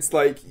time it's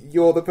like,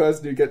 you're the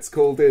person who gets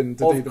called in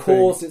to do the thing. Of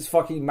course it's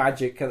fucking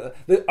magic.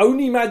 The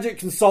only magic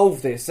can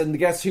solve this, and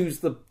guess who's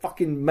the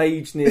fucking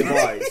mage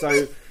nearby?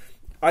 So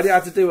I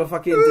had to do a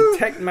fucking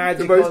detect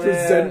magic. The most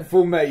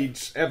resentful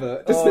mage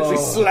ever. Just literally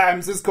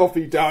slams his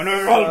coffee down.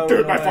 I'll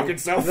do it my fucking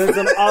self. Then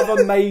some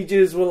other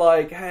mages were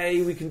like,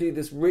 hey, we can do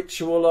this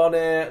ritual on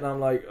it. And I'm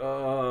like,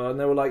 oh. And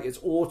they were like, it's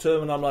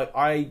autumn. And I'm like,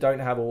 I don't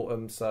have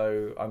autumn,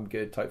 so I'm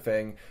good type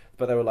thing.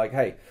 But they were like,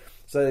 hey.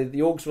 So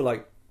the orcs were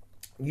like,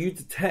 you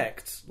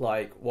detect,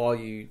 like, while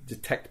you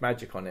detect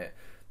magic on it,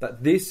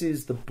 that this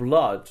is the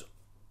blood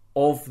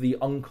of the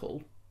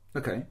uncle.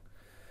 Okay.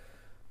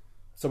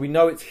 So we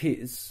know it's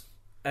his.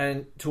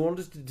 And to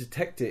order to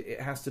detect it,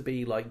 it has to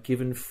be like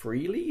given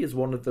freely is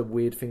one of the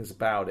weird things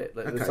about it.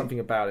 Like, there's something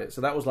about it.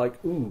 So that was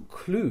like, ooh,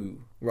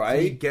 clue, right?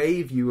 So he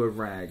gave you a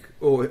rag,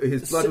 or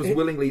his blood was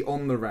willingly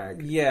on the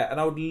rag. Yeah,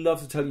 and I would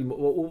love to tell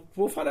you.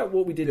 We'll find out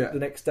what we did the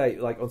next day,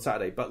 like on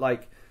Saturday. But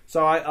like,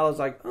 so I was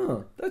like,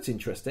 oh, that's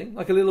interesting.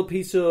 Like a little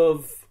piece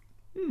of,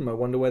 I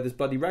wonder where this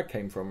bloody rag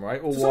came from,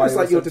 right? Or so why it's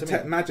like your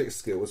detect magic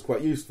skill was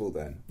quite useful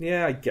then.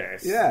 Yeah, I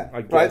guess. Yeah,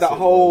 I guess right. That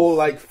whole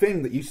like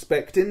thing that you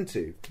specced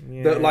into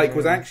that like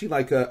was actually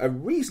like a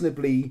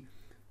reasonably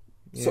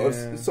sort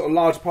of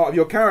large part of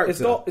your character.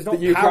 It's not that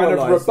you paralyzed,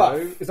 kind of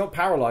though. It's not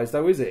paralyzed,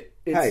 though, is it?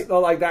 It's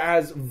not like that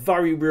has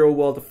very real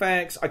world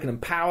effects. I can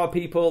empower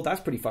people.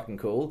 That's pretty fucking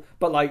cool.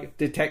 But like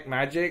detect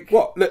magic.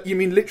 What? Look, you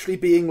mean literally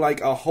being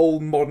like a whole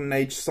modern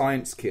age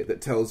science kit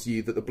that tells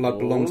you that the blood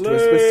belongs to a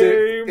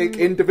specific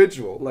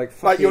individual? Like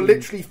you're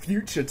literally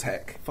future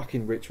tech.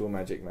 Fucking ritual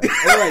magic, mate.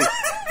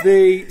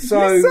 Anyway,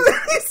 so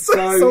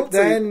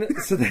then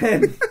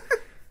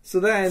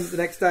the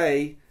next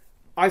day,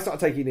 I started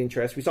taking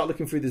interest. We started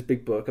looking through this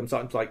big book. I'm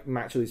starting to like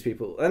match all these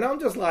people. And I'm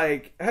just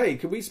like, hey,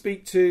 can we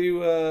speak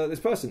to this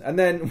person? And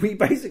then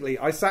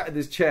I sat in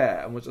this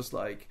chair and was just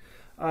like,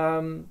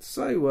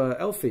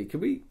 Elfie,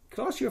 can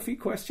I ask you a few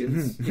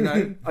questions? You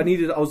know, I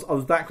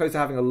was that close to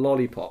having a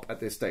lollipop at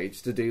this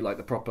stage to do like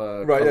the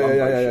proper right,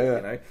 yeah.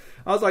 You know,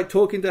 I was like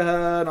talking to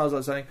her and I was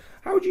like saying,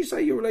 how would you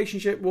say your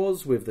relationship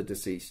was with the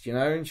deceased? You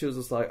know, and she was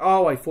just like,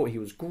 oh, I thought he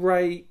was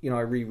great. You know,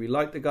 I really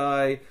liked the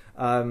guy.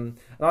 And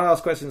I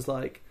asked questions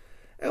like,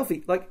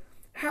 Elfie, like,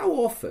 how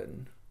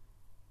often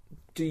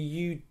do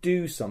you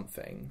do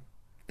something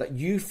that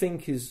you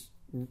think is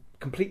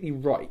completely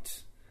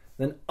right,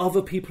 then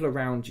other people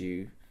around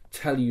you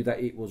tell you that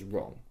it was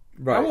wrong?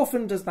 Right. How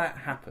often does that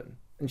happen?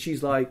 And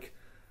she's like,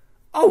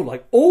 oh,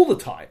 like, all the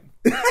time.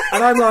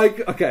 And I'm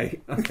like, okay.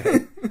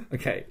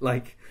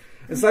 Like,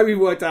 and so we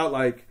worked out,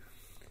 like,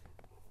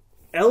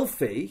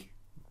 Elfie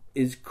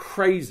is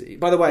crazy.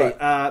 By the way,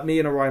 me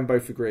and Orion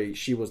both agree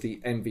she was the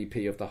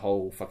MVP of the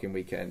whole fucking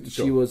weekend.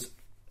 Sure. She was...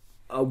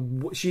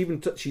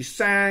 she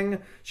sang.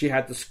 She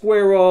had the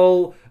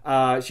squirrel.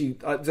 She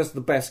just the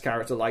best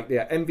character. Like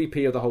the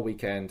MVP of the whole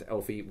weekend.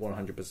 Elfie,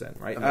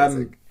 100%.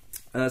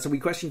 Right. So we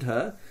questioned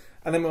her,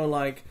 and then we were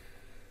like,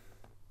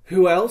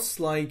 "Who else?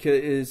 Like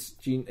is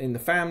in the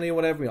family or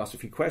whatever?" We asked a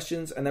few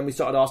questions, and then we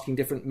started asking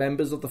different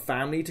members of the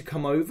family to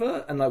come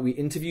over, and like we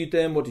interviewed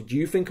them. What did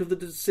you think of the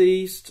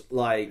deceased?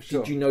 Like,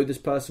 did you know this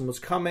person was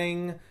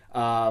coming?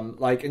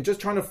 Like, and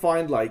just trying to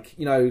find like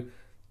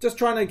just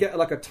trying to get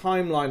like a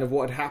timeline of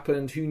what had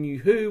happened, who knew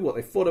who, what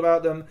they thought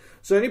about them.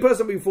 So the only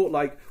person we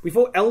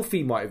thought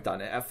Elfie might have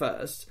done it at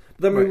first,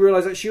 but then we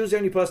realised that she was the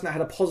only person that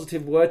had a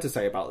positive word to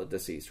say about the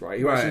deceased, right?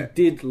 Who actually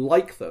did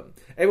like them.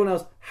 Everyone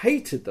else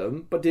hated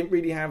them, but didn't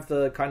really have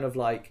the kind of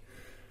like...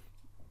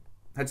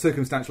 had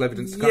circumstantial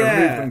evidence to kind of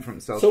remove them from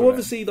themselves. So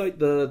obviously like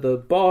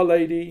the bar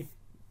lady,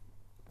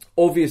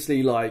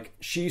 obviously like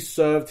she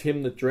served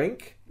him the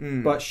drink,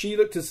 but she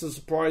looked as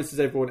surprised as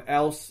everyone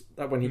else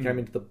that when he came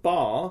into the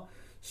bar...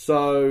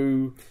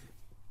 So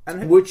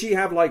And would she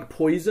have like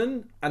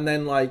poison and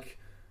then like,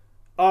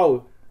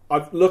 oh, I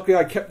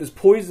kept this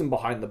poison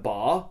behind the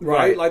bar,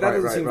 right? Like that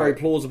doesn't seem very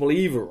plausible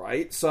either,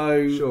 right?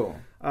 So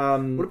sure.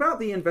 What about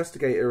the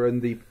investigator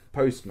and the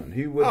postman?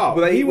 Who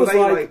was? He was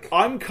like,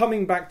 I'm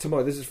coming back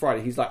tomorrow. This is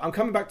Friday. He's like, I'm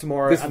coming back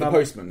tomorrow. This is the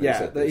postman.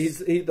 Yeah,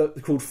 he's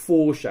called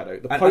Foreshadow.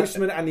 The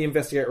postman and the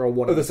investigator are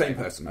one of the same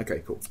person.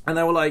 Okay, cool. And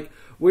they were like,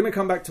 we're going to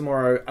come back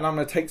tomorrow, and I'm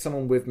going to take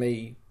someone with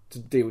me to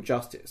deal with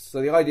justice.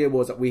 So the idea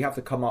was that we have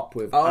to come up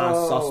with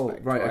a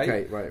suspect. Right.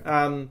 Okay. Right.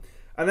 And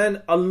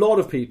then a lot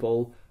of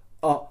people,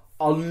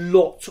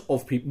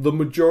 the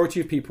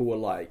majority of people were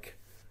like,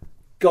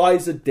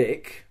 guy's a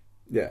dick.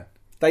 Yeah.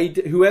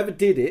 Whoever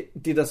did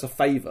it did us a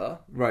favour.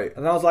 Right.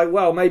 And I was like,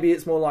 well, maybe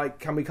it's more like,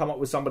 can we come up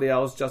with somebody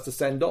else just to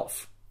send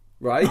off?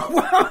 Right?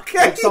 Okay.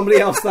 Like somebody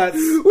else that's...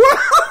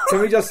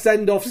 Can we just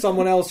send off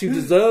someone else who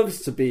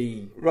deserves to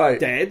be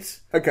dead?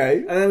 Okay.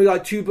 And then we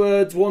like 2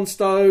 birds, 1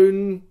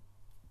 stone...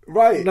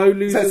 Right. No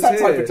losers. So it's that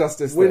here. type of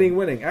justice.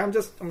 Winning.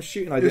 I'm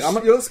shooting ideas.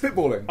 You're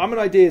spitballing. I'm an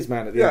ideas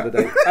man at the end of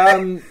the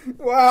day.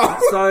 Wow.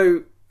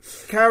 So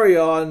carry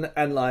on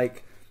and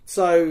like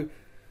so.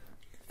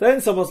 Then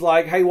someone's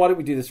like, "Hey, why don't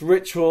we do this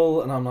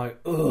ritual?" And I'm like,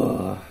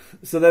 "Ugh."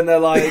 So then they're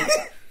like,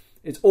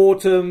 "It's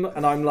autumn,"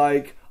 and I'm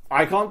like,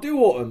 "I can't do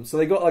autumn." So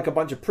they got like a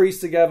bunch of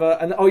priests together,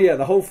 and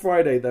the whole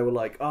Friday they were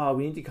like, "Oh,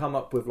 we need to come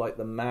up with like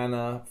the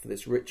mana for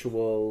this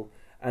ritual,"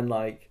 and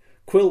like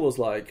Quill was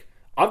like,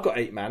 I've got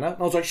 8 mana. And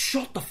I was like,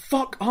 shut the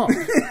fuck up.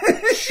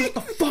 Shut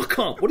the fuck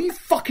up. What are you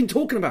fucking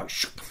talking about?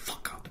 Shut the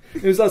fuck up.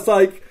 It was just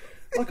like,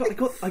 I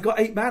got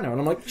 8 mana. And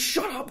I'm like,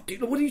 shut up,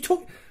 dude. What are you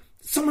talking?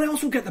 Someone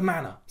else will get the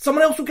mana.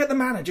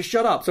 Just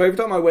shut up. So every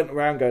time I went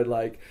around going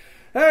like,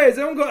 hey, has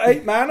anyone got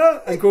 8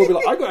 mana? And Quill would be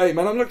like, I got 8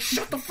 mana. I'm like,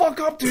 shut the fuck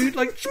up, dude.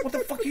 Like, what the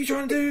fuck are you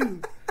trying to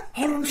do?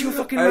 Hold on to your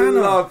fucking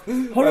mana.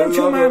 Hold on to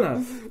your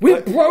mana.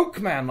 We're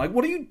broke, man. Like,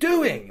 what are you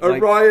doing?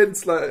 Orion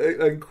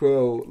and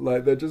Quill,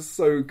 like, they're just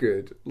so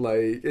good.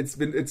 Like, it's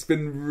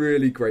been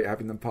really great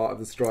having them part of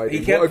the Stride.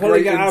 He kept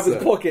pulling it out of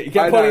his pocket. He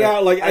kept pulling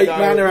out like 8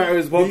 mana out of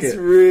his pocket. He's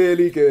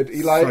really good.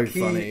 So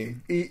funny.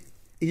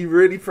 He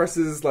really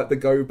presses like the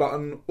go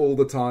button all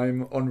the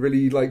time on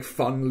really like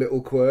fun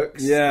little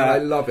quirks. Yeah, and I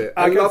love it.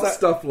 I love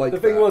stuff like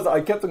that. The thing was, I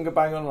kept on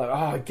banging on like,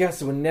 I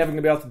guess we're never going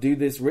to be able to do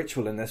this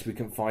ritual unless we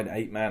can find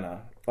 8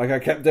 mana. Like I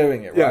kept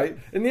doing it, right?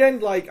 In the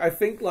end, like I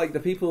think like the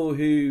people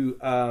who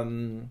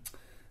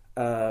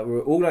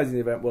were organising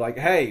the event were like,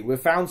 hey, we've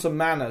found some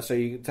mana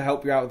to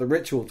help you out with the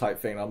ritual type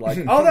thing. And I'm like,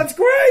 oh, that's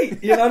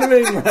great! You know what I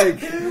mean?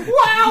 Like,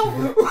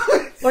 wow!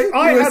 Like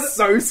I had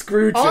so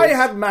Scrooge. I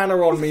had mana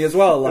on me as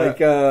well. Like,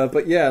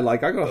 but yeah,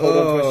 like I got to hold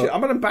on to my shit.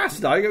 I'm an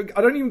ambassador.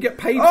 I don't even get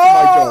paid for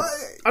my job.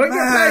 I don't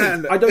get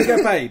paid. I don't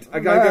get paid. I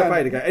don't get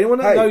paid. Okay. Anyone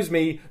that knows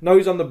me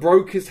knows I'm the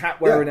brokest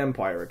hat wearing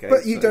Empire. Okay,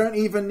 but you don't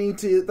even need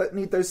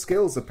those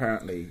skills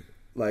apparently.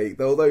 Like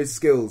all those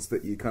skills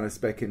that you kind of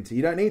spec into,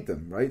 you don't need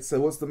them, right? So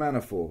what's the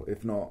mana for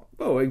if not?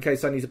 Well, in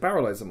case I need to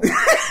paralyze them.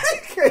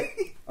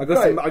 Okay. I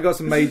got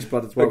some mage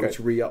blood as well, which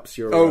re-ups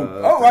your.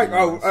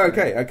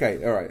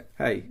 Okay, all right.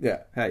 Hey, yeah,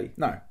 hey,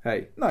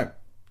 no.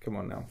 Come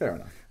on now. Fair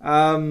enough.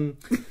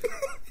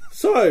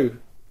 So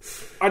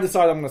I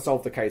decided I'm going to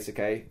solve the case,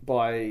 okay,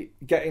 by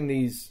getting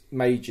these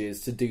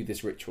mages to do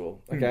this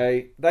ritual.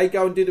 Okay, they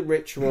go and do the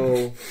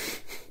ritual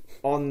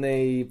on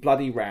the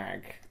bloody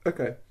rag.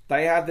 Okay.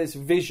 They have this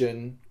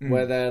vision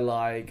where they're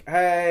like,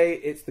 hey,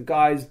 it's the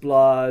guy's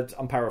blood.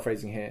 I'm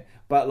paraphrasing here.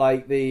 But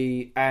like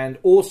and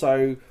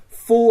also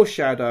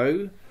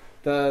Foreshadow,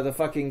 the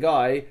fucking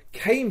guy,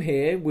 came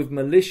here with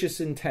malicious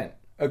intent.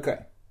 Okay.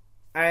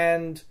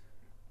 And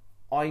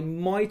I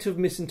might have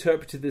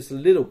misinterpreted this a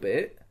little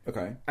bit.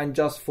 Okay. And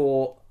just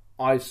thought,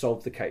 I've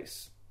solved the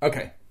case.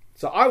 Okay.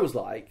 So I was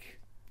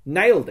like,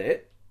 nailed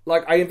it.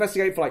 Like I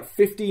investigated for like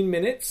 15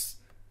 minutes,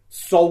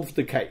 solved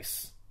the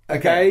case.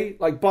 Okay,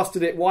 like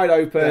busted it wide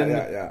open.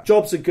 Yeah.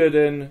 Job's a good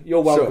un.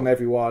 You're welcome,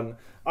 everyone.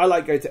 I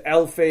like go to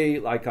Elfie.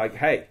 Like,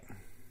 hey,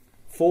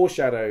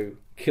 Foreshadow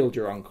killed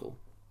your uncle.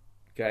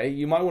 Okay,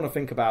 you might want to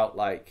think about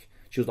like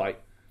she was like,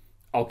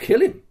 I'll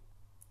kill him.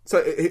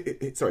 So,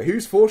 sorry,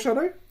 who's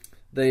Foreshadow?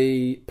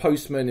 The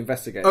postman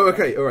investigator. Oh,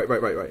 okay, all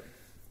right.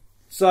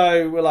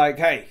 So we're like,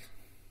 hey,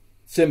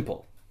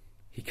 simple.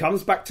 He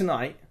comes back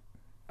tonight,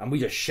 and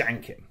we just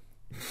shank him.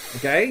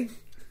 Okay.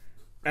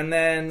 And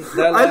then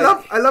they're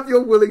like, I love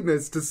your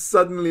willingness to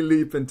suddenly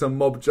leap into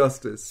mob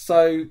justice.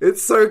 So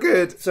it's so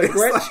good. So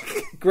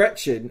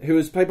Gretchen, who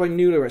was played by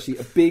Nuala, actually,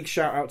 a big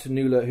shout out to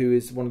Nuala, who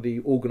is one of the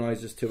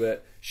organisers to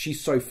it.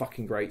 She's so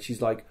fucking great.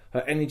 She's like,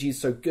 her energy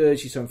is so good.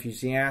 She's so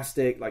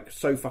enthusiastic, like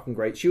so fucking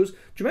great. She was. Do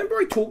you remember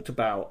I talked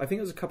about? I think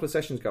it was a couple of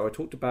sessions ago. I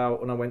talked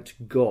about when I went to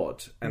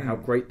God and how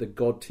great the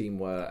God team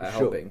were at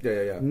helping.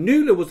 Yeah.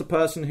 Nuala was the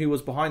person who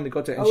was behind the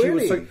God team, and she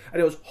was so.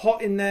 And it was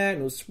hot in there,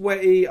 and it was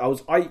sweaty. I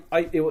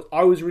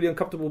was really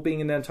uncomfortable being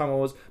in there the time I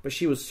was, but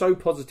she was so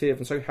positive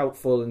and so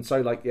helpful and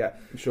so like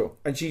sure.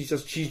 And she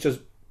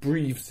just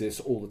breathes this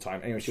all the time.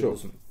 Anyway, she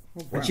wasn't.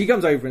 Oh, wow. And she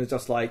comes over and is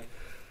just like,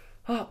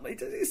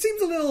 it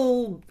seems a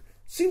little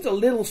seems a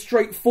little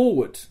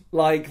straightforward,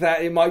 like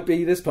that it might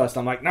be this person.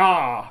 I'm like,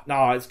 nah,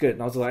 it's good.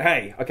 And I was like,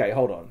 hey, okay,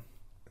 hold on.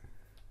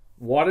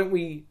 Why don't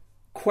we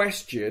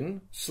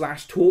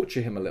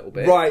question/torture him a little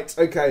bit? Right,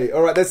 okay,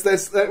 all right.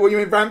 Let's well, you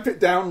mean ramp it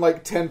down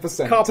like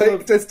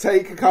 10%. Just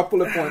take a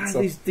couple of points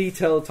off. These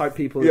detailed type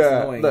people, it's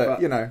annoying. Look,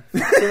 but, you know.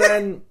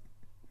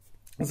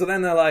 So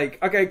then they're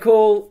like, okay,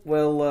 cool.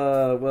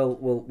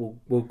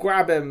 We'll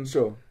grab him.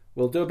 Sure.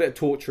 We'll do a bit of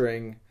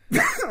torturing.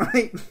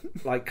 Right.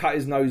 Like cut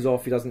his nose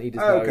off. He doesn't eat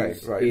his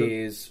nose. Right.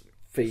 Ears,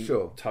 feet,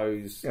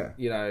 toes. Yeah.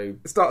 You know.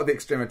 Start with the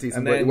extremities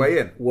and work your way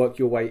in. Work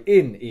your way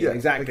in. Yeah,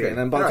 exactly. Okay. And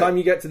then by the time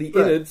you get to the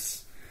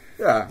innards,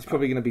 it's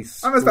probably going to be.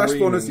 I'm as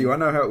bashful as you. I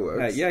know how it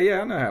works.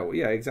 Yeah, I know how.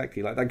 Yeah,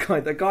 exactly. Like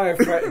that guy I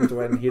threatened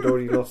when he'd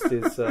already lost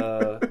his, his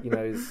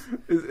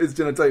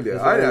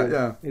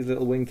genitalia. His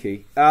little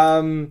winky.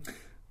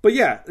 But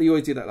yeah, you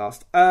always do that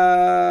last.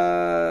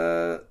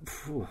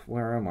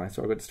 Where am I?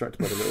 So I got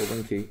distracted by the little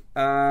winky.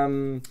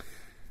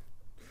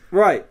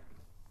 Right.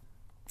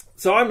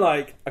 So I'm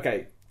like,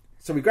 okay.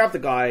 So we grab the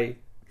guy,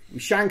 we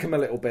shank him a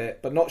little bit,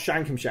 but not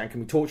shank him.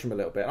 We torture him a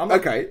little bit. I'm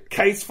like, okay,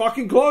 case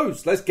fucking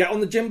closed. Let's get on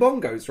the gym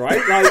bongos,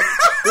 right? Like,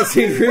 this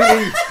is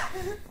really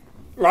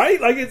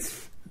right. Like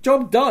it's.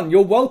 Job done.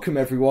 You're welcome,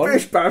 everyone.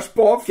 Fish bash,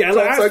 Bob. Yeah,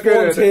 last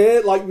one's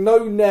here. Like,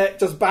 no net,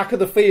 just back of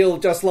the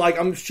field. Just like,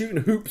 I'm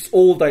shooting hoops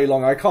all day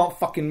long. I can't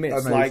fucking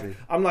miss. Amazing. Like,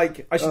 I'm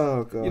like, I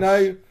should, you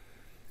know,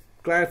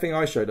 glad thing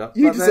I showed up.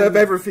 You deserve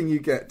everything you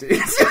get, dude.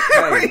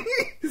 Hey,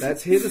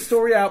 let's hear the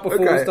story out before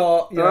we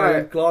start,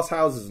 glass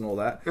houses and all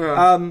that.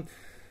 Yeah.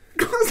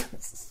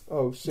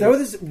 Oh, shit. There was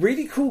this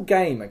really cool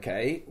game,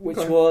 which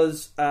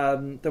was,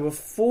 there were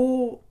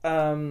 4,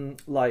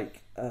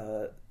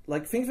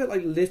 like think of it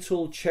like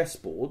little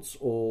chessboards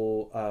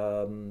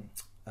or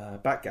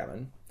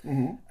backgammon,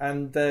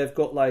 and they've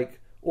got like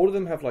all of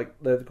them have like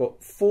they've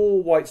got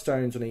 4 white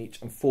stones on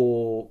each and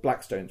 4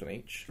 black stones on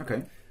each.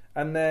 Okay.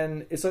 And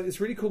then it's like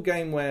this really cool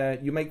game where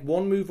you make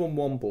one move on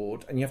one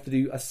board and you have to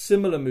do a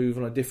similar move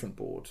on a different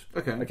board.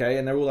 Okay. Okay,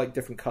 and they're all like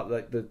different cut.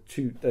 Like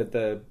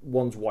the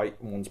one's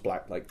white and one's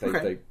black. Like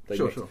they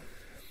sure.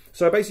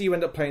 So basically, you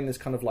end up playing this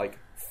kind of like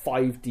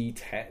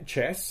 5D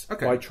chess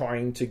by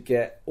trying to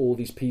get all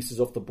these pieces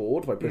off the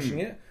board by pushing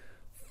it.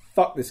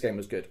 Fuck, this game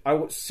was good. I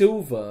watched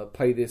Silver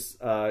play this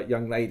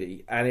young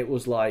lady, and it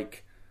was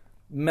like,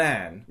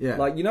 man,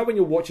 like, you know when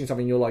you're watching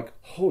something, you're like,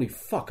 holy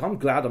fuck, I'm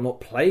glad I'm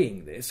not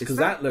playing this, because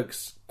that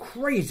looks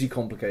crazy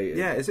complicated.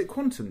 Yeah, is it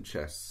quantum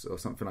chess or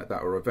something like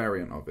that, or a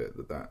variant of it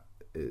that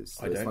is?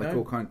 I don't know.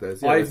 All kind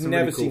of, I've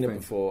never seen it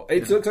before.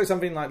 It looks like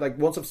something like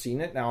once I've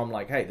seen it, now I'm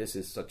like, hey, this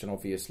is such an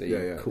obviously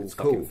cool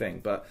fucking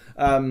thing. But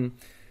and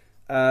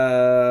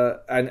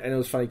it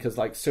was funny because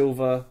like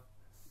Silver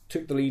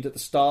took the lead at the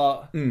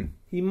start.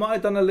 He might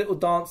have done a little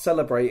dance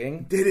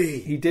celebrating. Did he?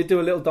 He did do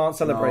a little dance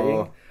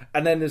celebrating,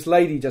 and then this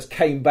lady just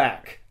came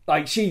back.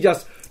 Like she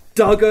just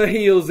dug her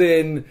heels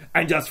in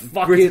and just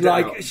fucking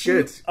like.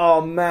 Oh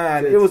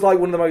man, it was like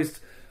one of the most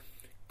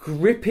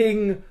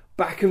gripping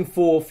back and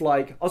forth.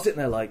 Like I was sitting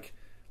there like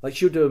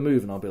she'll do a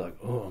move and I'll be like,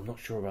 oh, I'm not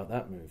sure about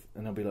that move,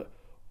 and I'll be like,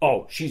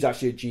 oh, she's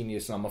actually a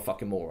genius and I'm a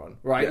fucking moron,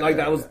 right?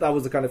 That was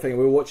the kind of thing.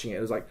 We were watching it.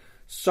 It was like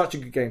such a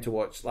good game to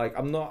watch. Like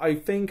I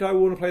think I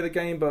want to play the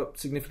game, but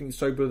significantly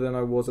soberer than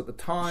I was at the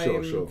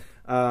time. Sure.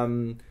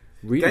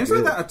 Really games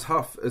good. like that are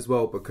tough as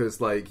well,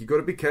 because like you got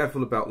to be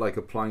careful about like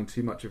applying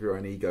too much of your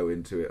own ego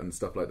into it and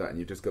stuff like that, and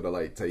you just got to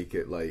like take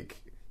it like,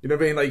 you know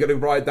what I mean? Like you got to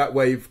ride that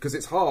wave, because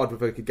it's hard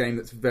with like a game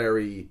that's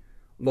very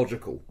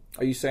logical.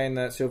 Are you saying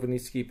that Silver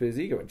needs to keep his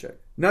ego in check?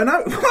 No. I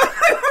was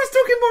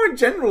talking more in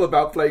general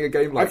about playing a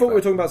game like that. I thought we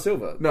were talking about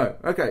Silver. No,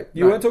 okay.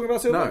 You weren't talking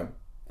about Silver? No.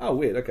 Oh,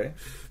 weird, okay.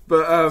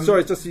 But sorry,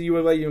 it's just the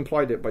way you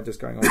implied it by just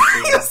going on.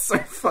 That's so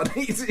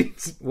funny, dude.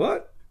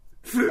 What?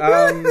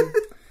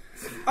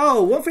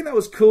 One thing that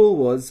was cool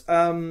was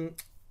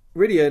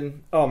Ridian.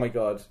 Oh my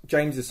god,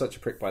 James is such a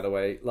prick, by the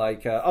way.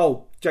 Like,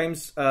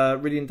 James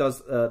Ridian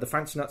does the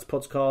Fancy Nuts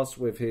podcast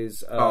with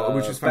his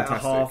which is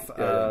fantastic.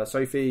 Half,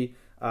 Sophie.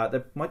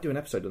 They might do an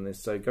episode on this,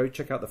 so go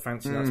check out the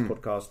Fancy Nuts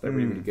podcast. They're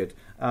really good.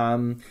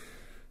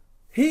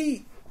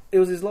 It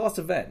was his last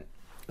event,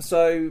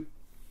 so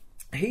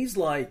he's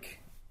like,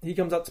 he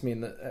comes up to me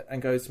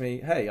and goes to me,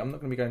 hey, I'm not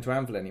going to be going to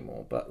Anvil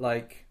anymore, but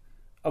like,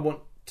 I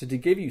want to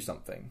give you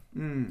something.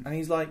 And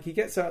he's like, he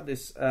gets out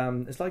this,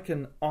 it's like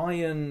an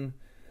iron,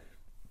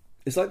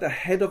 it's like the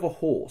head of a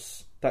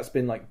horse that's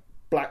been like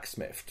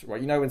blacksmithed, right?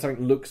 You know when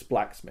something looks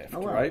blacksmithed,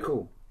 right?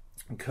 Cool.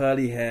 And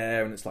curly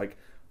hair, and it's like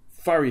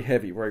very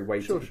heavy, very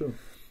weighty. Sure.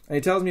 And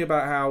he tells me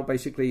about how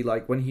basically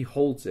like when he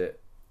holds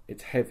it,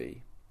 it's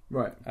heavy.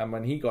 Right. And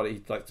when he got it,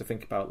 he likes to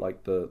think about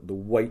like the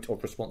weight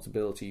of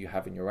responsibility you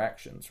have in your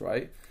actions,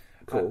 right?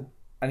 Cool.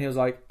 And he was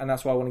like, and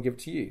that's why I want to give it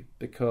to you,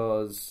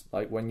 because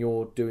like when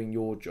you're doing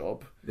your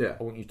job, I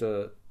want you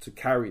to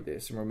carry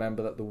this and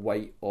remember that the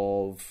weight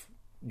of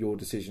your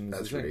decisions.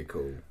 That's really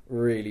cool.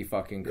 Really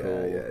fucking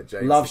cool. Yeah,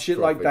 James love shit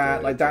like that.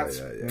 Good. Like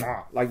that's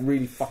like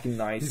really fucking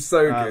nice. He's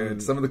so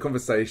good. Some of the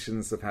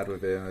conversations I've had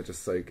with him are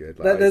just so good.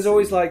 There's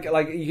always like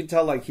you can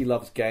tell like he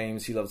loves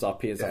games, he loves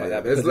RP and stuff like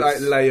that. There's like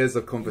layers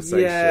of conversation.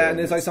 Yeah, and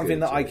it's like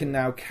something that I can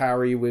now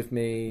carry with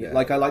me. Yeah.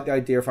 Like I like the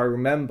idea, if I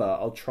remember,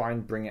 I'll try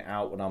and bring it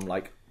out when I'm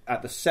like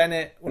at the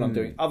Senate, when I'm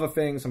doing other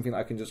things, something that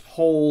I can just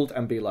hold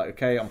and be like,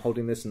 okay, I'm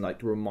holding this, and like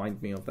to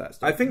remind me of that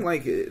stuff. I think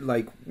like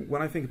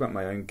when I think about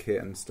my own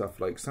kit and stuff,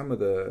 like some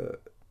of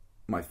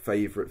my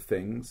favourite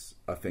things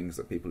are things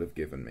that people have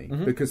given me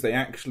because they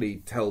actually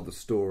tell the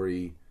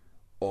story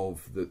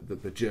of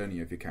the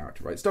journey of your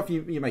character, right? Stuff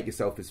you make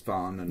yourself is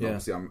fun, and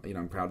obviously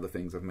I'm proud of the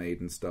things I've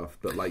made and stuff,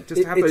 but like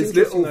just have those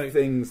little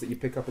things that you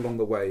pick up along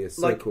the way is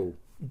so cool.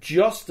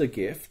 Just a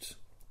gift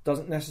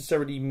doesn't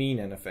necessarily mean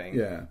anything.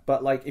 Yeah.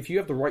 But like if you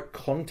have the right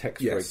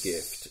context for a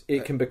gift,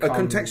 it can become a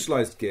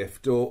contextualized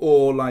gift,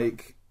 or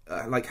like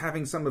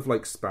having some of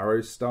like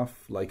Sparrow's stuff,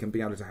 like, and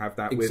being able to have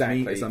that with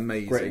me is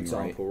amazing. Great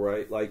example,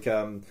 right? Like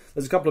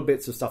there's a couple of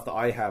bits of stuff that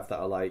I have that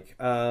are like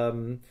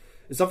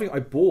it's something I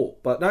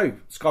bought, but no,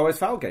 Skywise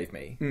Fowl gave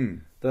me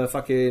the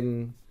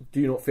fucking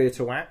Do Not Fear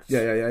to Act.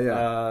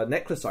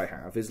 Necklace I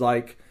have is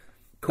like.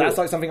 Cool. That's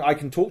like something I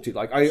can talk to.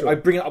 Like I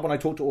bring it up when I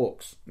talk to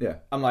orcs. Yeah,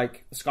 I'm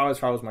like, Skywise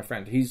Fowl is my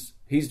friend. He's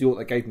the orc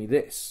that gave me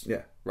this.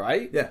 Yeah,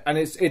 right. Yeah, and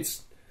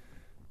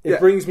it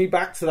brings me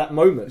back to that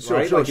moment.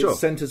 Right, it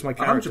centers my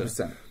character.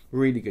 100%.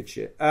 Really good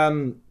shit.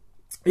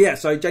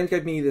 So James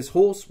gave me this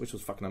horse, which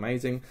was fucking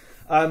amazing.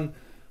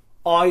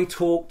 I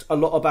talked a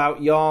lot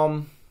about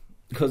Yarm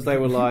because they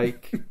were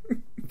like,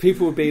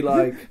 people would be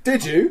like,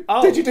 "Did you?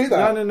 Oh, did you do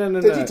that? No.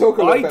 Did you talk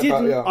a lot about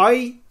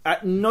Yarm?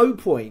 At no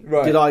point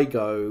did I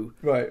go,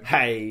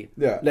 hey,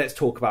 let's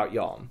talk about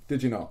Yarm.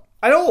 Did you not?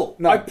 At all.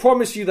 No. I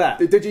promise you that.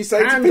 Did you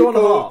say to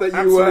people that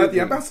you were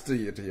the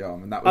ambassador to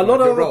Yarm? And that was a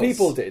lot of other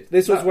people did.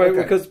 This was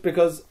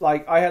because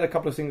like I had a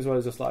couple of things where I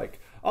was just like,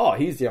 oh,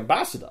 he's the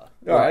ambassador,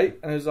 right?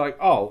 And it was like,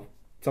 oh,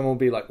 someone will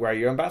be like, where are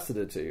you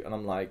ambassador to? And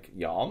I'm like,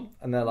 Yarm.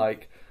 And they're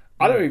like,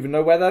 I don't even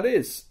know where that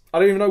is. I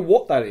don't even know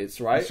what that is,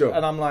 right? Sure.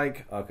 And I'm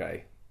like,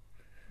 okay.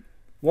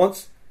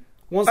 Once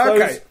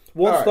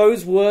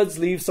those words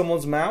leave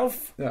someone's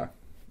mouth,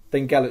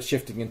 then Gallet's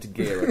shifting into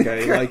gear,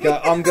 okay? Like,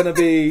 I'm going to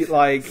be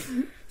like...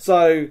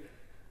 So,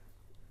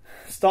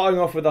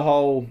 starting off with the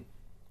whole...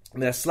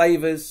 They're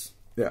slavers.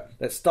 Yeah.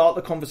 Let's start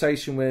the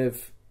conversation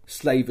with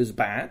slavers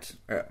bad.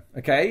 Yeah.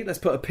 Okay? Let's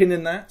put a pin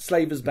in that.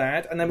 Slavers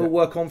bad. And then we'll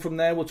work on from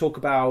there. We'll talk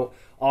about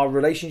our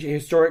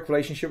historic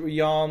relationship with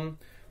Yarm,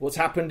 what's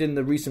happened in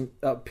the recent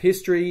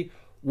history,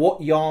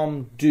 what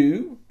Yarm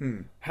do,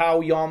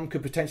 how Yarm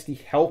could potentially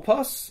help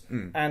us,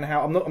 and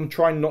how I'm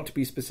trying not to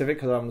be specific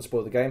because I don't want to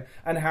spoil the game,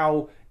 and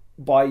how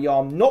by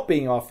Yarm not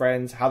being our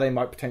friends, how they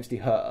might potentially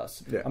hurt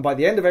us. Yeah. And by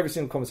the end of every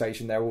single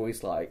conversation, they're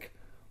always like,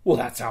 "Well,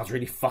 that sounds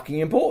really fucking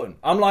important."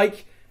 I'm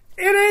like,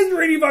 "It is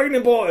really fucking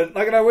important."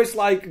 Like, and I wish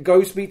like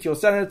go speak to your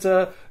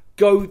senator,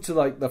 go to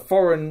like the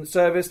foreign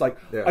service. Like,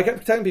 I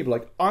kept telling people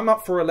like, "I'm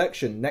up for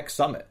election next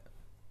summit.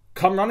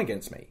 Come run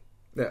against me."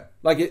 Yeah.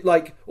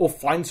 Or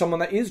find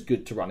someone that is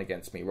good to run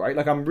against me, right?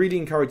 Like, I'm really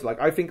encouraged.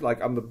 Like, I think,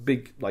 like, I'm a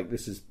big, like,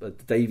 this is a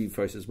Davey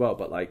first as well,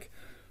 but, like,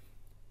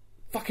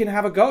 fucking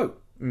have a go.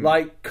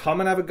 Like, come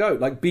and have a go.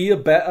 Like, be a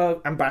better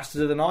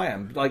ambassador than I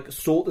am. Like,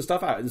 sort the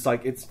stuff out. It's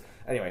like,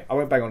 anyway, I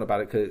won't bang on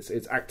about it because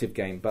it's active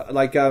game, but,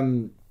 like,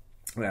 I'm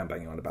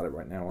banging on about it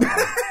right now.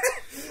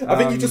 I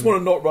think you just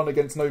want to not run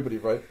against nobody,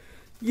 right?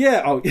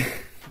 Yeah,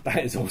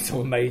 that is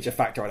also a major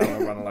factor. I don't want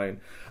to run alone.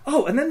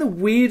 Oh, and then the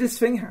weirdest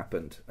thing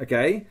happened,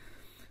 okay?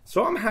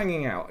 So I'm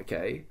hanging out,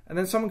 okay? And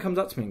then someone comes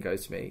up to me and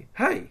goes to me,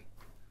 "Hey,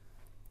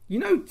 you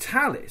know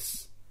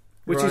Talis,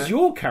 which is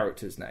your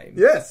character's name?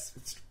 Yes.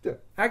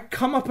 Had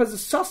come up as a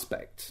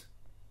suspect."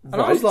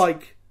 And I was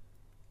like,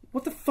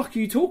 what the fuck are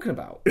you talking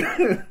about?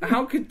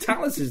 How could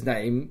Talis's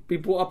name be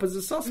brought up as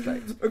a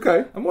suspect?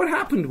 Okay. And what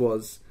happened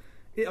was,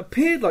 it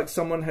appeared like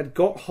someone had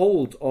got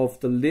hold of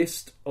the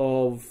list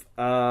of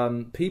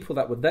people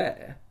that were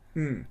there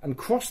and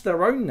crossed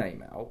their own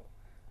name out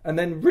and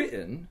then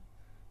written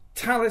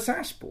Talis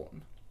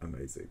Ashbourne.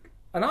 Amazing.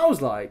 And I was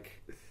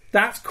like,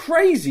 that's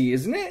crazy,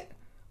 isn't it?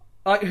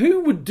 Like, who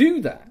would do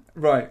that?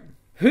 Right.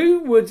 Who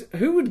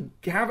would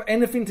have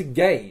anything to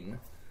gain?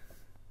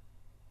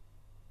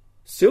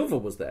 Silver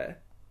was there.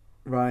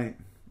 Right.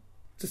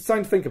 Just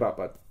something to think about,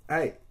 bud.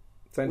 Hey.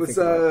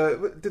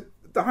 The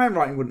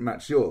handwriting wouldn't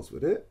match yours,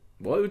 would it?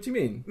 What do you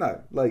mean? No,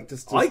 like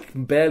just I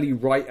can barely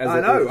write as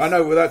I know.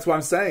 Well, that's what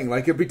I'm saying.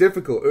 Like, it'd be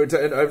difficult.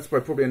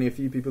 Probably only a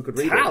few people could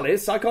read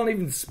Talis? I can't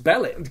even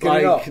spell it. Can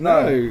you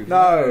not?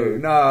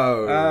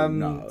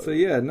 No. So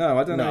yeah, no,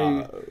 I don't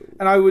know.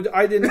 And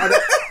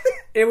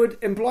it would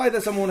imply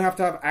that someone would have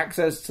to have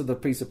access to the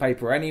piece of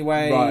paper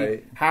anyway.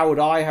 Right. How would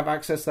I have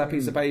access to that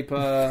piece of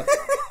paper?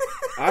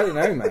 I don't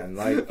know, man.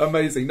 Like,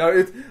 amazing.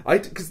 No,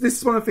 because this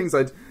is one of the things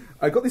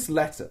I got this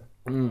letter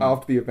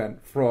after the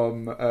event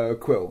from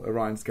Quill,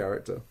 Orion's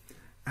character,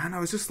 And I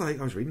was just like,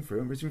 I was reading through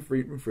it,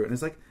 and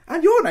it's like,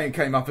 and your name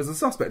came up as a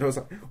suspect. And I was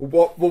like,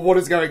 what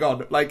is going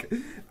on? Like,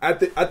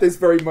 at this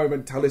very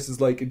moment, Talis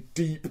is like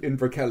deep in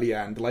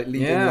Brokeliand, like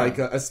leading like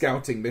a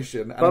scouting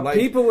mission. And but like,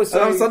 people were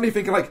saying, and I was suddenly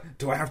thinking, like,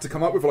 do I have to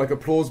come up with like a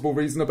plausible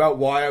reason about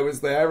why I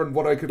was there and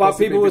what I could? But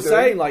people were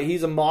saying, like,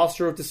 he's a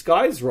master of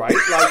disguise, right?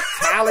 Like,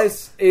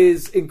 Talis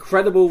is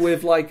incredible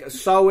with like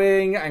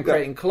sewing and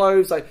creating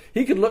clothes. Like,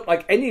 he could look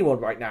like anyone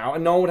right now,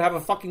 and no one would have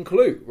a fucking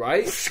clue,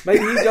 right? Maybe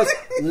he just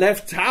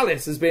left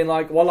Talis as being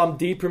like, well, I'm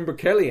deep in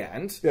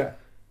Brokeliand. Yeah.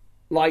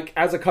 Like,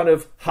 as a kind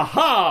of,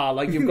 haha,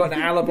 like, you've got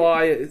an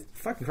alibi. It's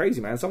fucking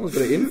crazy, man. Someone's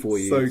got it in for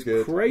you. So it's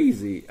good.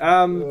 Crazy.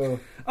 Thank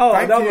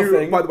another you,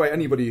 thing. by the way,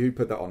 anybody who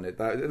put that on it,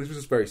 it was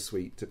just very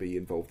sweet to be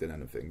involved in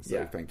anything.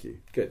 So thank you.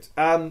 Good.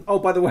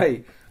 By the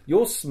way,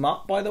 your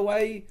smut, by the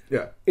way,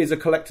 is a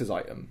collector's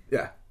item.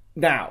 Yeah.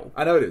 Now.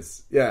 I know it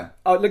is. Yeah.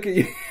 Oh, look at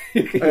you.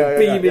 Your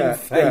beaming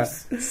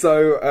face. Yeah.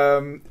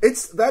 So,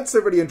 that's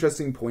a really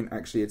interesting point,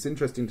 actually. It's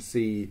interesting to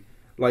see,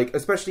 like,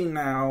 especially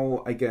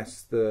now, I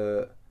guess,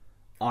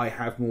 I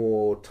have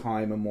more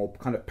time and more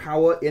kind of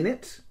power in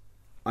it.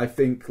 I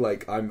think,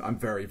 like, I'm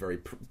very, very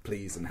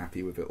pleased and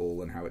happy with it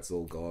all and how it's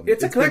all gone.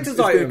 It's a collector's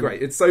item. It's been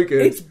great. It's so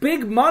good. It's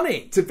big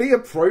money. To be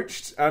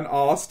approached and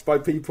asked by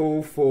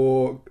people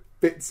for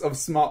bits of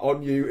smut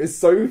on you is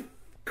so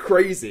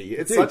crazy.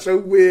 It's such a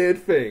weird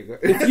thing.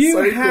 If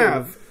you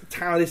have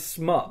Talis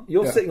smut,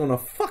 you're sitting on a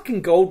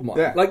fucking gold mine.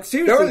 Yeah. Like,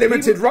 seriously. They're a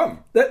limited run.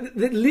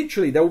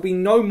 Literally, there will be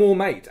no more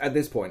mate at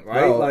this point,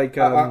 right? Well, like,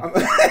 I'm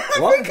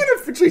thinking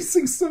of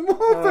producing some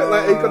more, but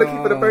like, you've got to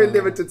keep it a very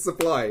limited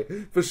supply.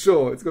 For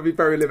sure. It's going to be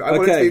very limited. I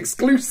want it to be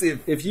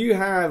exclusive. If you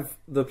have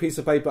the piece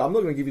of paper, I'm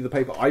not going to give you the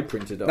paper I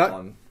printed it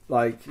on.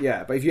 Like,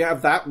 but if you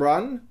have that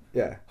run...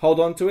 Yeah, hold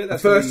on to it.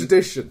 That's first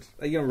edition.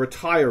 You're going to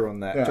retire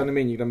on that. Do you know what I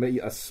mean? You're going to be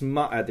a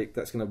smut addict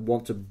that's going to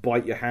want to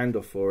bite your hand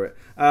off for it.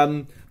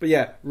 But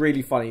yeah,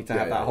 really funny to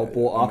have that whole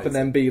bought up and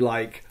then be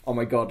like, oh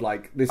my god,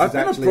 like this is actually...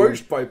 I've been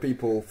approached by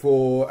people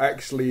for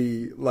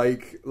actually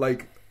like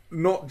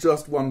not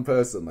just one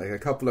person, like a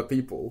couple of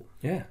people.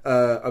 Yeah.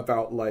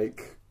 About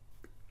like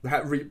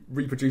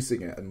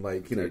reproducing it and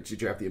like, you know,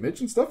 did you have the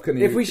image and stuff?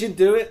 If we should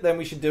do it, then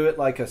we should do it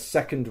like a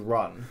second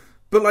run.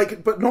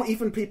 But not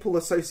even people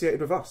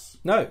associated with us.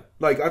 No.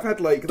 Like, I've had,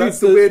 like,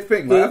 that's the weird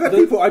thing. Like, I've had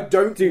people I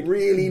don't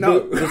really know.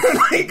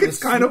 Like, it's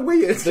kind of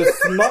weird. The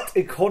smut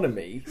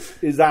economy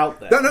is out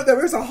there. No,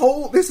 there is a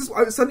whole...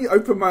 I suddenly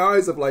opened my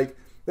eyes of, like,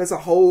 there's a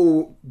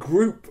whole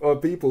group of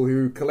people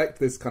who collect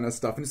this kind of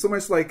stuff. And it's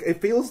almost like...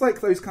 It feels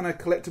like those kind of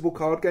collectible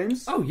card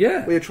games. Oh,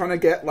 yeah. Where you're trying to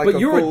get, like, but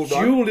you're a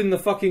jewel in the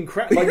fucking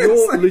crap. Like,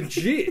 you're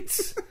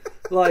legit...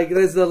 Like,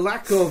 there's the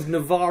lack of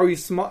Navari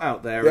smut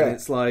out there, and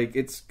it's like,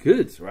 it's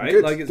good, right?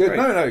 Good, like, it's good. great.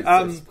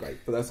 No, it's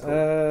great, but that's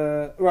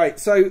cool. Right,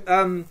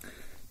 so,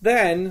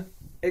 then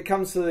it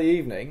comes to the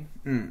evening,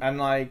 and,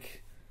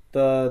 like,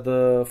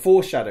 the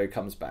foreshadow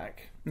comes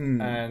back,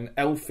 and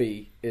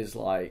Elfie is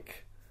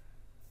like,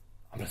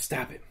 I'm gonna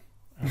stab him.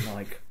 And I'm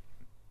like,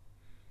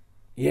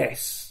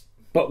 yes,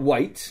 but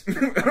wait.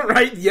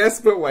 Right,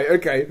 yes, but wait,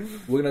 okay.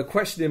 We're gonna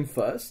question him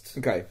first.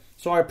 Okay.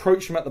 So I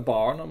approach him at the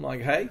bar, and I'm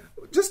like, hey.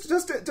 Just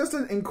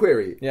an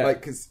inquiry. Yeah.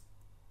 Like, because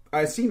I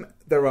assume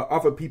there are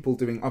other people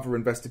doing other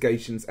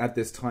investigations at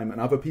this time,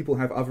 and other people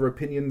have other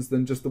opinions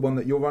than just the one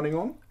that you're running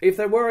on? If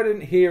there were, I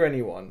didn't hear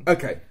anyone.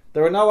 Okay.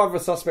 There are no other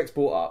suspects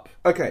brought up.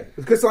 Okay.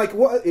 Because, like,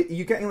 what are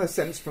you getting a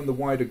sense from the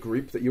wider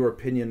group that your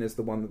opinion is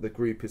the one that the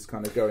group is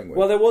kind of going with?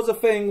 Well, there was a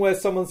thing where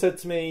someone said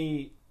to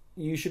me,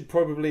 you should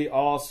probably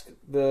ask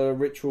the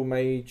ritual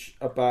mage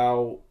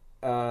about...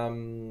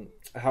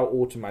 how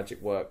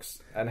automagic works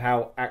and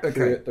how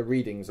accurate the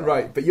readings are.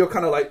 Right, but you're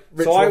kind of like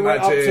ritual magic. So I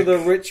went magic, up to the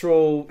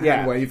ritual,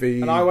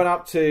 wavy, and I went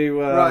up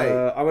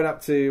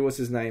to what's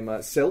his name,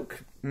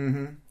 Silk,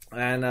 and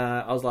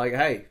I was like,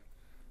 hey,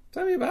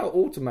 tell me about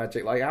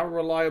automagic. Like, how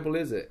reliable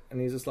is it?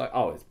 And he's just like,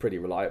 oh, it's pretty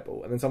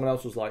reliable. And then someone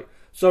else was like,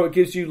 so it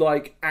gives you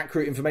like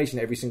accurate information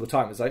every single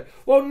time. It's like,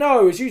 well,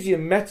 no, it's usually a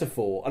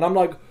metaphor. And I'm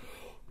like,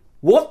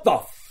 what the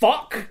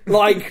fuck?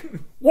 Like,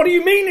 what do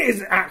you mean it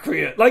isn't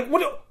accurate? Like,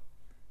 what?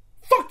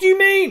 Fuck do you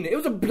mean? It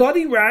was a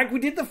bloody rag. We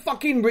did the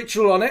fucking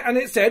ritual on it, and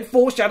it said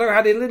foreshadow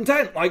had ill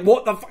intent. Like,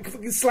 what the fuck?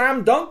 Fucking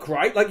slam dunk,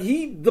 right? Like,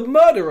 the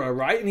murderer,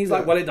 right? And he's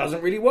like, well, it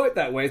doesn't really work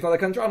that way. It's not a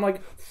control. I'm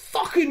like,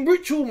 fucking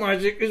ritual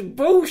magic is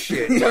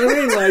bullshit. You know what I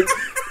mean? Like,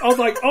 I was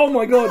like, oh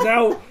my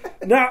god,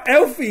 now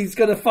Elfie's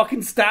gonna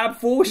fucking stab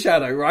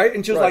foreshadow, right?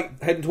 And she was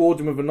like heading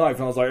towards him with a knife,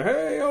 and I was like,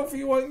 hey,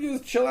 Elfie, why don't you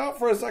just chill out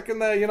for a second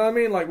there? You know what I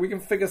mean? Like, we can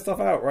figure stuff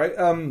out, right?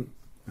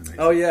 Amazing.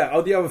 Oh yeah.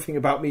 Oh, the other thing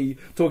about me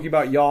talking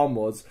about Yarn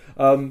was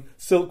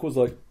Silk was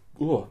like,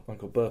 oh, I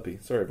got burpy.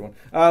 Sorry,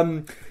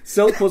 everyone.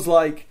 Silk was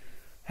like,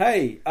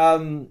 hey,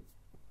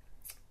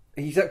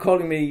 he kept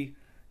calling me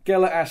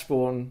Gellert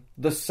Ashbourne,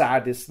 the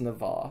saddest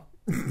Navarre.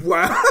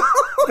 Wow.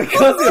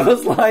 Because it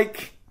was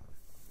like,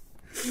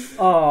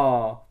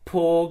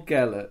 poor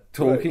Gellert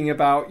talking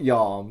about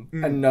Yarn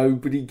and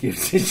nobody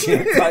gives a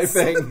shit type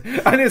thing.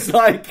 And it's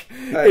like,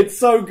 it's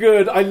so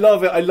good. I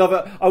love it.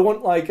 I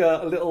want like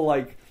a little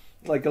like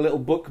like a little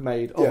book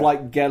made of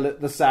like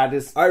Gellert the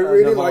saddest. I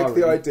really Navari. like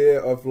the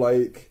idea of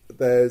like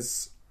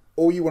there's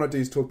all you want to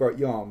do is talk about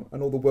Yarm,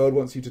 and all the world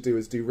wants you to do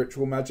is do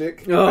ritual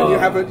magic,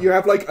 and you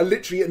have like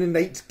literally an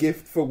innate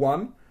gift for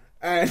one.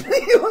 And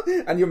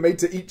you're made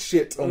to eat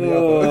shit on the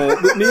other.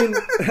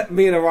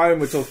 me and Orion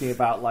were talking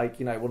about like,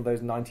 you know, one of those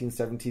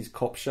 1970s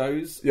cop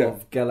shows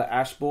of Gellert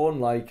Ashbourne,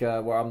 like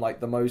where I'm like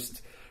the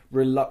most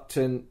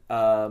reluctant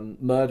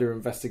murder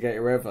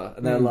investigator ever,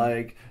 and they're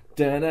like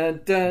dun,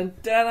 dun, dun,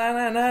 dun,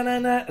 dun, dun,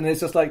 dun, dun, and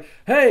it's just like,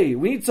 hey,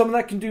 we need someone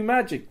that can do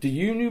magic. Do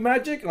you do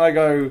magic? And I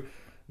go,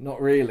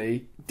 not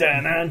really.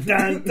 Dun, dun,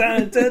 dun,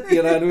 dun, dun.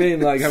 You know what I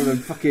mean? Like having a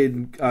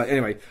fucking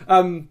anyway.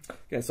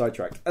 Getting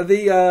sidetracked.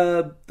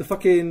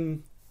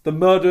 The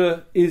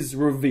murder is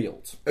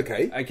revealed.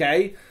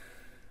 Okay.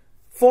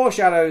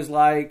 Foreshadows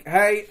like,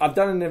 hey, I've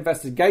done an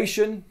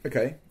investigation.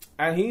 Okay.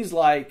 And he's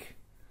like,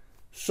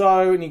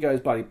 so, and he goes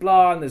bloody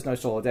blah, and there's no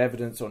solid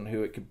evidence on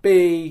who it could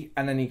be.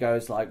 And then he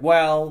goes like,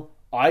 well,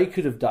 I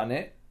could have done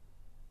it.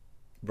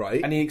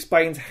 Right. And he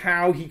explains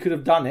how he could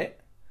have done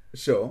it.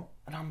 Sure.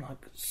 And I'm like,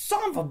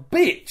 son of a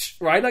bitch,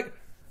 right? Like,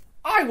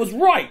 I was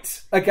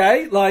right,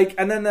 okay? Like,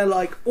 and then they're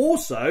like,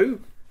 also,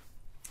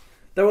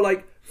 there were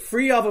like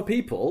 3 other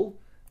people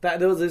that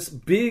there was this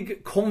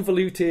big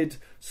convoluted,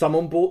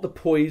 someone bought the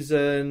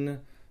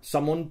poison,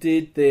 someone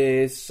did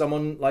this,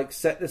 someone like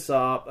set this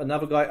up,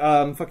 another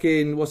guy,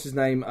 what's his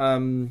name?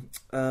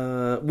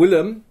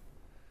 Willem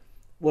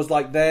was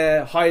like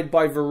there, hired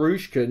by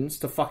Varushkins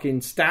to fucking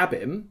stab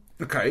him.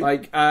 Okay.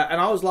 Like, and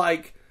I was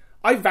like,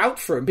 I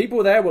vouched for him.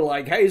 People there were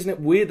like, hey, isn't it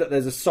weird that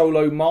there's a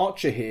solo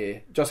marcher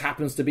here, just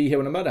happens to be here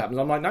when a murder happens?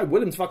 I'm like, no,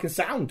 Willem's fucking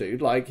sound,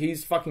 dude. Like,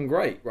 he's fucking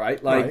great,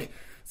 right? Like, right.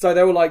 So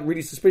they were like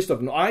really suspicious of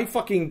him. I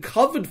fucking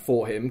covered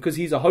for him because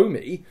he's a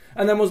homie,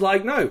 and then was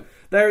like, no.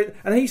 There,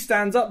 and he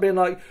stands up being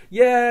like,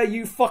 yeah,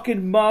 you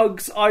fucking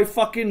mugs, I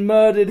fucking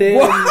murdered him.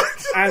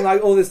 What? And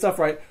like all this stuff,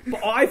 right?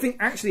 But what I think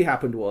actually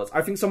happened was,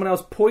 I think someone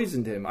else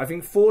poisoned him. I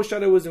think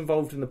Foreshadow was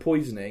involved in the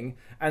poisoning,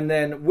 and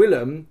then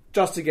Willem,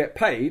 just to get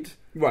paid,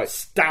 right,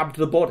 stabbed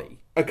the body.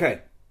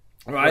 Okay.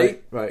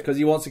 Right? Right. Because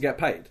he wants to get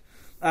paid.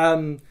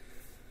 There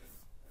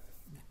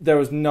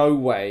was no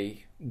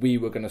way we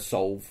were going to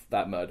solve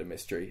that murder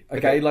mystery.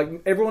 Okay?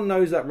 Like, everyone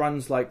knows that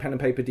runs like pen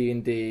and paper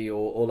D&D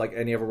or like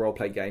any other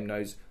roleplay game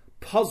knows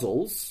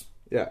puzzles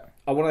are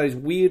one of those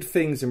weird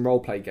things in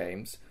roleplay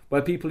games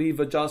where people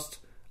either just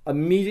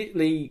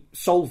immediately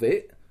solve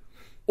it,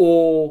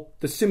 or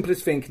the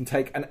simplest thing can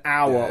take an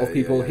hour of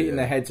people hitting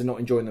their heads and not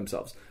enjoying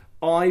themselves.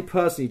 I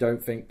personally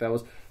don't think there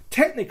was...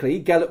 Technically,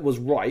 Gellert was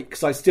right,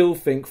 because I still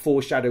think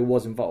Foreshadow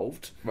was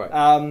involved.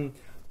 Right.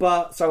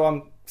 But, so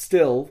I'm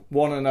still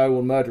want to know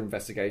on murder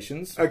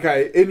investigations.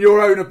 Okay, in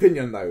your own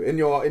opinion, though, in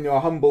your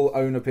humble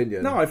own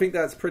opinion. No, I think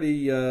that's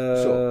pretty.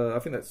 Sure. I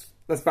think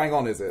that's bang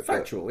on, is it?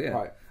 Factual,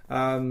 yeah.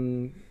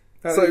 Right.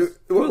 So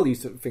Will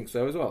used to think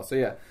so as well. So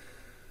yeah,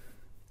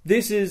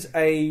 this is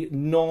a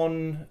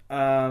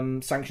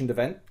non-sanctioned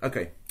event.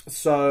 Okay.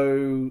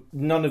 So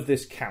none of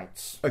this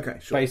counts. Okay,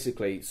 sure.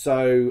 Basically,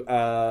 so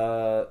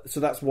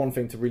that's one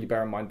thing to really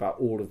bear in mind about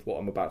all of what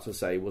I'm about to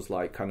say. Was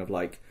like kind of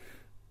like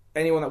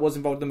anyone that was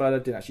involved in the murder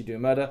didn't actually do a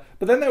murder,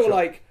 but then they were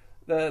like.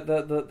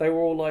 They were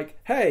all like,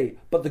 hey,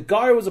 but the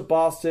guy was a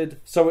bastard,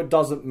 so it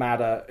doesn't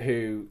matter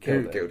who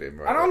killed him.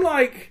 Right, and I'm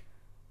like,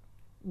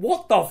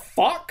 what the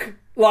fuck?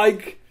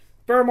 Like,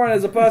 bear in mind,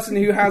 as a person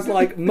who has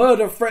like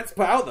murder threats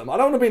put out them, I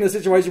don't want to be in a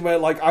situation where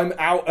like I'm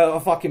out at a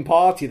fucking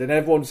party, then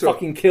everyone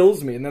fucking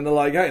kills me, and then they're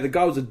like, hey, the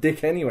guy was a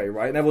dick anyway,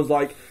 right? And everyone's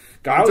like,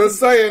 I'm just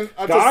saying.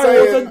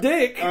 Guy was a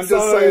dick. I'm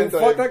just saying.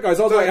 Fuck that guy.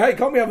 So I was like, hey,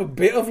 can't we have a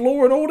bit of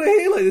law and order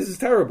here? Like, this is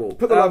terrible.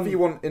 Put the love you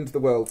want into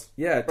the world.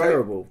 Yeah, right?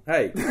 Terrible.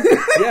 Hey.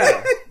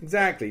 Yeah,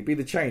 exactly. Be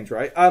the change,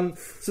 right?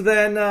 So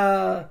then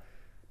I'm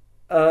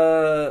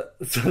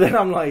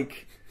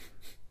like,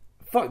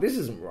 fuck, this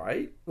isn't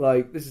right.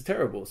 Like, this is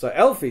terrible. So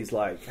Elfie's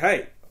like,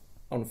 hey,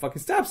 I want to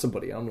fucking stab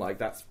somebody. And I'm like,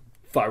 that's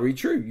very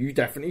true. You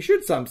definitely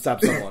should stab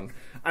someone.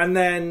 And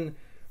then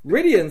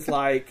Ridian's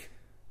like,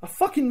 a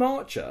fucking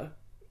marcher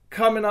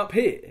coming up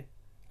here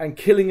and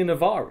killing a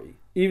Navari,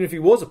 even if he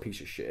was a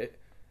piece of shit,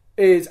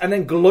 and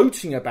then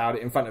gloating about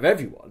it in front of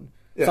everyone,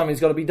 something's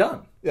got to be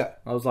done. Yeah.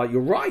 I was like,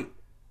 you're right.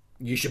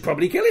 You should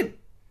probably kill him.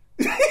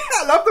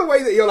 I love the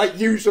way that you're like,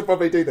 you should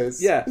probably do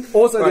this. Yeah.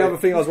 Also, the other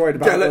thing I was worried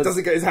about Gellert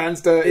doesn't get his hands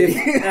dirty.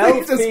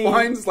 He just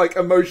finds like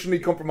emotionally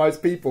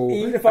compromised people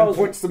and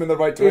points them in the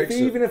right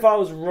direction. Even if I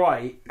was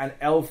right and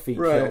Elfie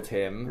killed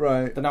him,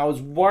 then I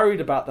was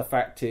worried about the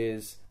fact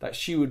is that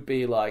she would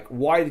be like,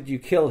 why did you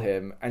kill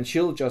him? And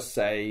she'll just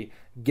say,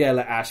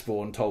 Gellert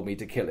Ashbourne told me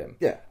to kill him.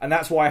 Yeah. And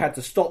that's why I had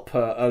to stop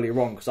her earlier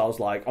on, because I was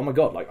like, oh my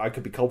god, like I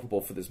could be culpable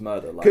for this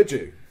murder. Like, could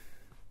you?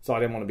 So I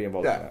didn't want to be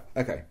involved in that.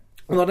 Okay.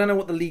 Well, I don't know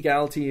what the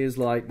legality is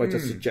like by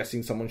just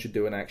suggesting someone should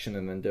do an action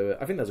and then do it.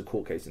 I think there's a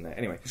court case in there.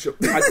 Anyway. Sure.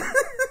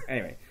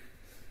 Anyway.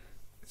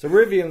 So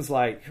Ridian's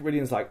like,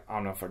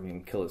 I'm not fucking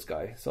going to kill this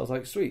guy. So I was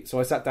like, sweet. So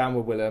I sat down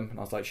with Willem and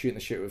I was like shooting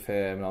the shit with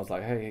him. And I was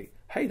like, hey,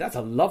 that's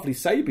a lovely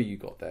saber you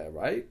got there,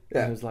 right? Yeah.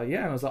 And he was like,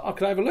 yeah. And I was like, oh,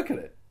 can I have a look at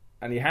it?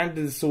 And he handed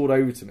his sword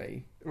over to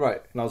me.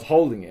 Right. And I was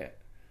holding it.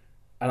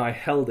 and I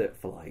held it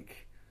for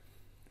like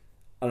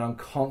an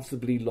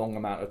uncomfortably long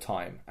amount of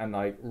time, and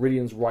like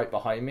Rillian's right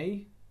behind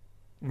me,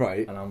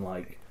 right, and I'm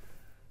like,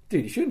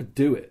 dude, you shouldn't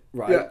do it,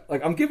 right? Yeah.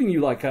 Like, I'm giving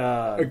you like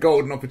a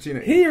golden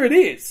opportunity. Here it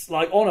is,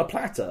 like on a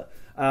platter.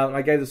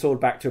 I gave the sword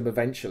back to him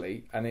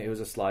eventually, and it was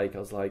just like, I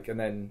was like, and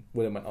then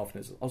William went off,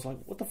 and I was like,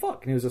 what the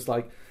fuck? And he was just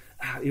like,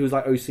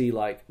 OC,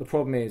 like, the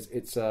problem is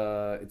it's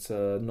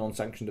a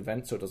non-sanctioned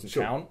event, so it doesn't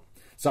count.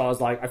 So I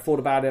was like, I thought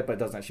about it, but it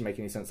doesn't actually make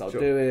any sense. I'll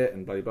do it,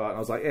 and blah, blah, blah. And I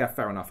was like, yeah,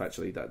 fair enough,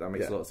 actually. That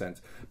makes a lot of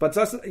sense. But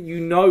that's,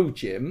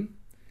 Jim,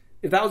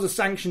 if that was a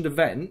sanctioned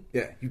event...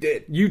 Yeah, you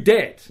did. You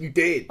did. You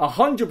did.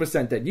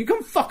 100% did. You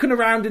come fucking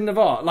around in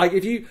Navarre. Like,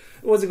 if you...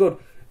 What's it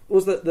called?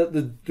 Was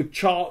the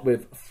chart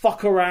with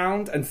fuck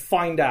around and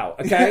find out,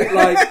 okay?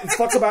 Like,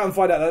 fuck about and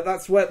find out.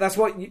 That's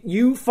what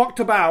you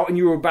fucked about and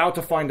you were about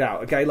to find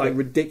out, okay? Like,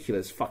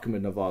 ridiculous. Fucking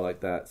with Navarre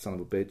like that, son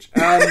of a bitch.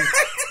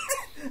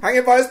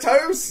 Hanging by his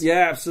toes.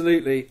 Yeah,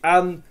 absolutely.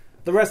 The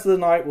rest of the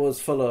night was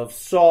full of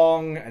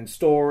song and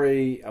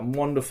story and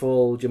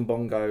wonderful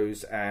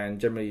jimbongos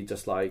and generally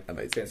just like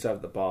getting served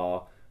at the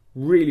bar.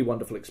 Really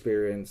wonderful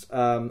experience.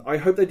 I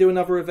hope they do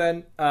another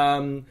event.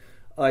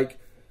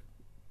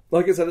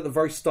 Like I said at the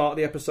very start of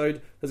the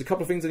episode, there's a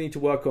couple of things I need to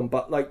work on,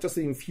 but like just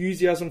the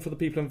enthusiasm for the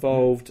people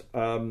involved,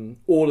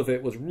 all of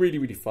it was really,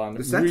 really fun.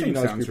 The setting really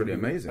nice sounds really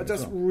amazing.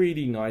 Just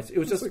really nice. It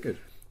was just so good.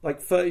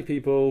 Like 30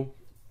 people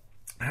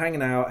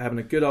hanging out, having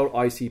a good old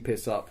icy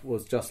piss up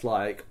was just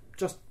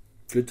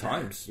good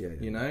times,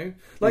 you know?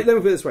 Like, let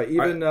me put it this way.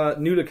 Even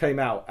Nuala came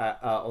out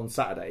on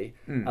Saturday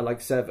at like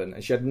 7,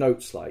 and she had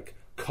notes like,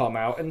 come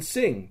out and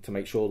sing to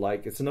make sure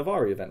like it's a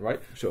Navarre event,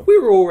 right? Sure. We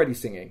were already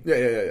singing.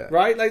 Yeah.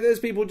 Right? Like there's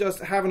people just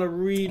having a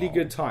really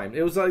good time.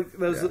 It was like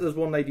there's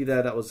one lady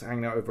there that was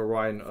hanging out with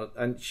Orion,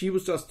 and she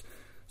was just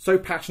so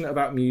passionate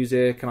about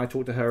music, and I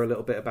talked to her a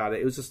little bit about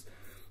it. It was just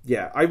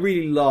I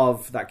really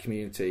love that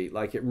community.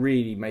 Like it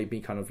really made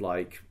me kind of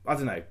like, I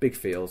don't know, big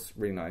feels,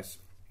 really nice.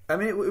 I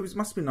mean, it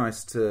must be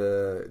nice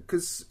to...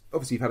 Because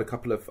obviously you've had a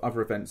couple of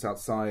other events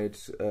outside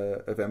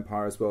of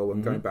Empire as well.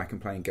 And going back and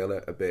playing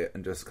Gellert a bit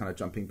and just kind of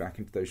jumping back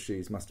into those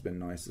shoes must have been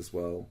nice as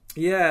well.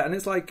 Yeah, and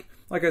it's like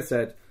I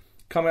said,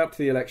 coming up to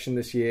the election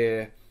this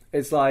year,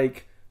 it's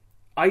like...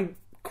 I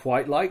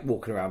quite like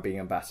walking around being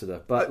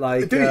ambassador. But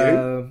like... Do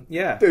you?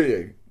 Yeah. Do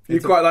you?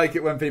 You quite like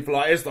it when people are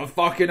like, it's the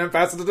fucking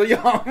ambassador to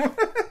Young.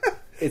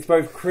 It's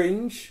both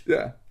cringe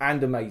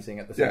and amazing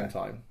at the same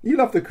time. You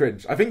love the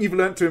cringe. I think you've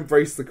learnt to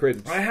embrace the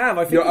cringe. I have.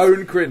 I think your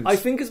own cringe. I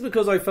think it's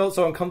because I felt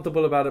so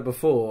uncomfortable about it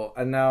before,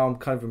 and now I'm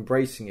kind of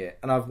embracing it.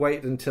 And I've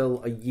waited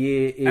until a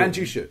year in. And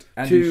you should.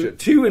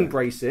 To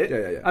embrace it.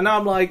 Yeah. And now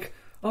I'm like,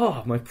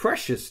 oh, my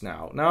precious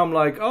now. Now I'm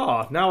like,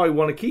 oh, now I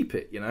want to keep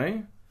it, you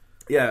know?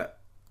 Yeah.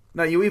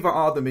 No, you either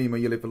are the meme or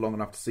you live for long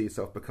enough to see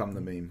yourself become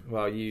the meme.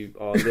 Well, you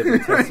are living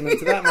testament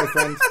to that, my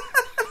friend.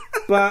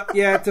 But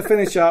yeah, to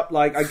finish up,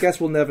 like I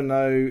guess we'll never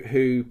know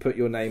who put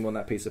your name on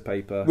that piece of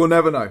paper. We'll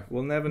never know.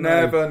 We'll never know.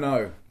 Never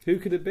know. Who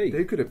could it be?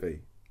 Who could it be?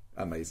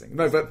 Amazing.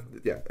 No, but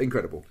yeah,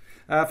 incredible.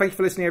 Thank you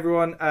for listening,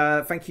 everyone.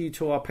 Thank you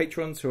to our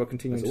patrons who are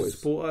continuing to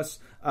support us.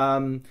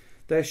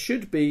 There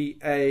should be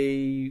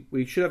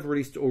we should have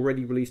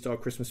already released our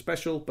Christmas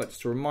special, but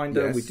just a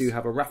reminder, we do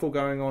have a raffle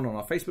going on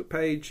our Facebook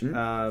page.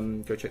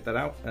 Go check that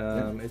out.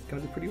 It's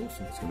going to be pretty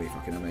awesome. It's going to be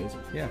fucking amazing.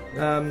 Yeah.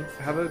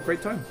 Have a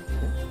great time.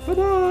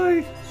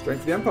 Bye-bye. Straight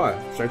to the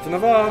Empire. Straight to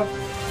Navarre.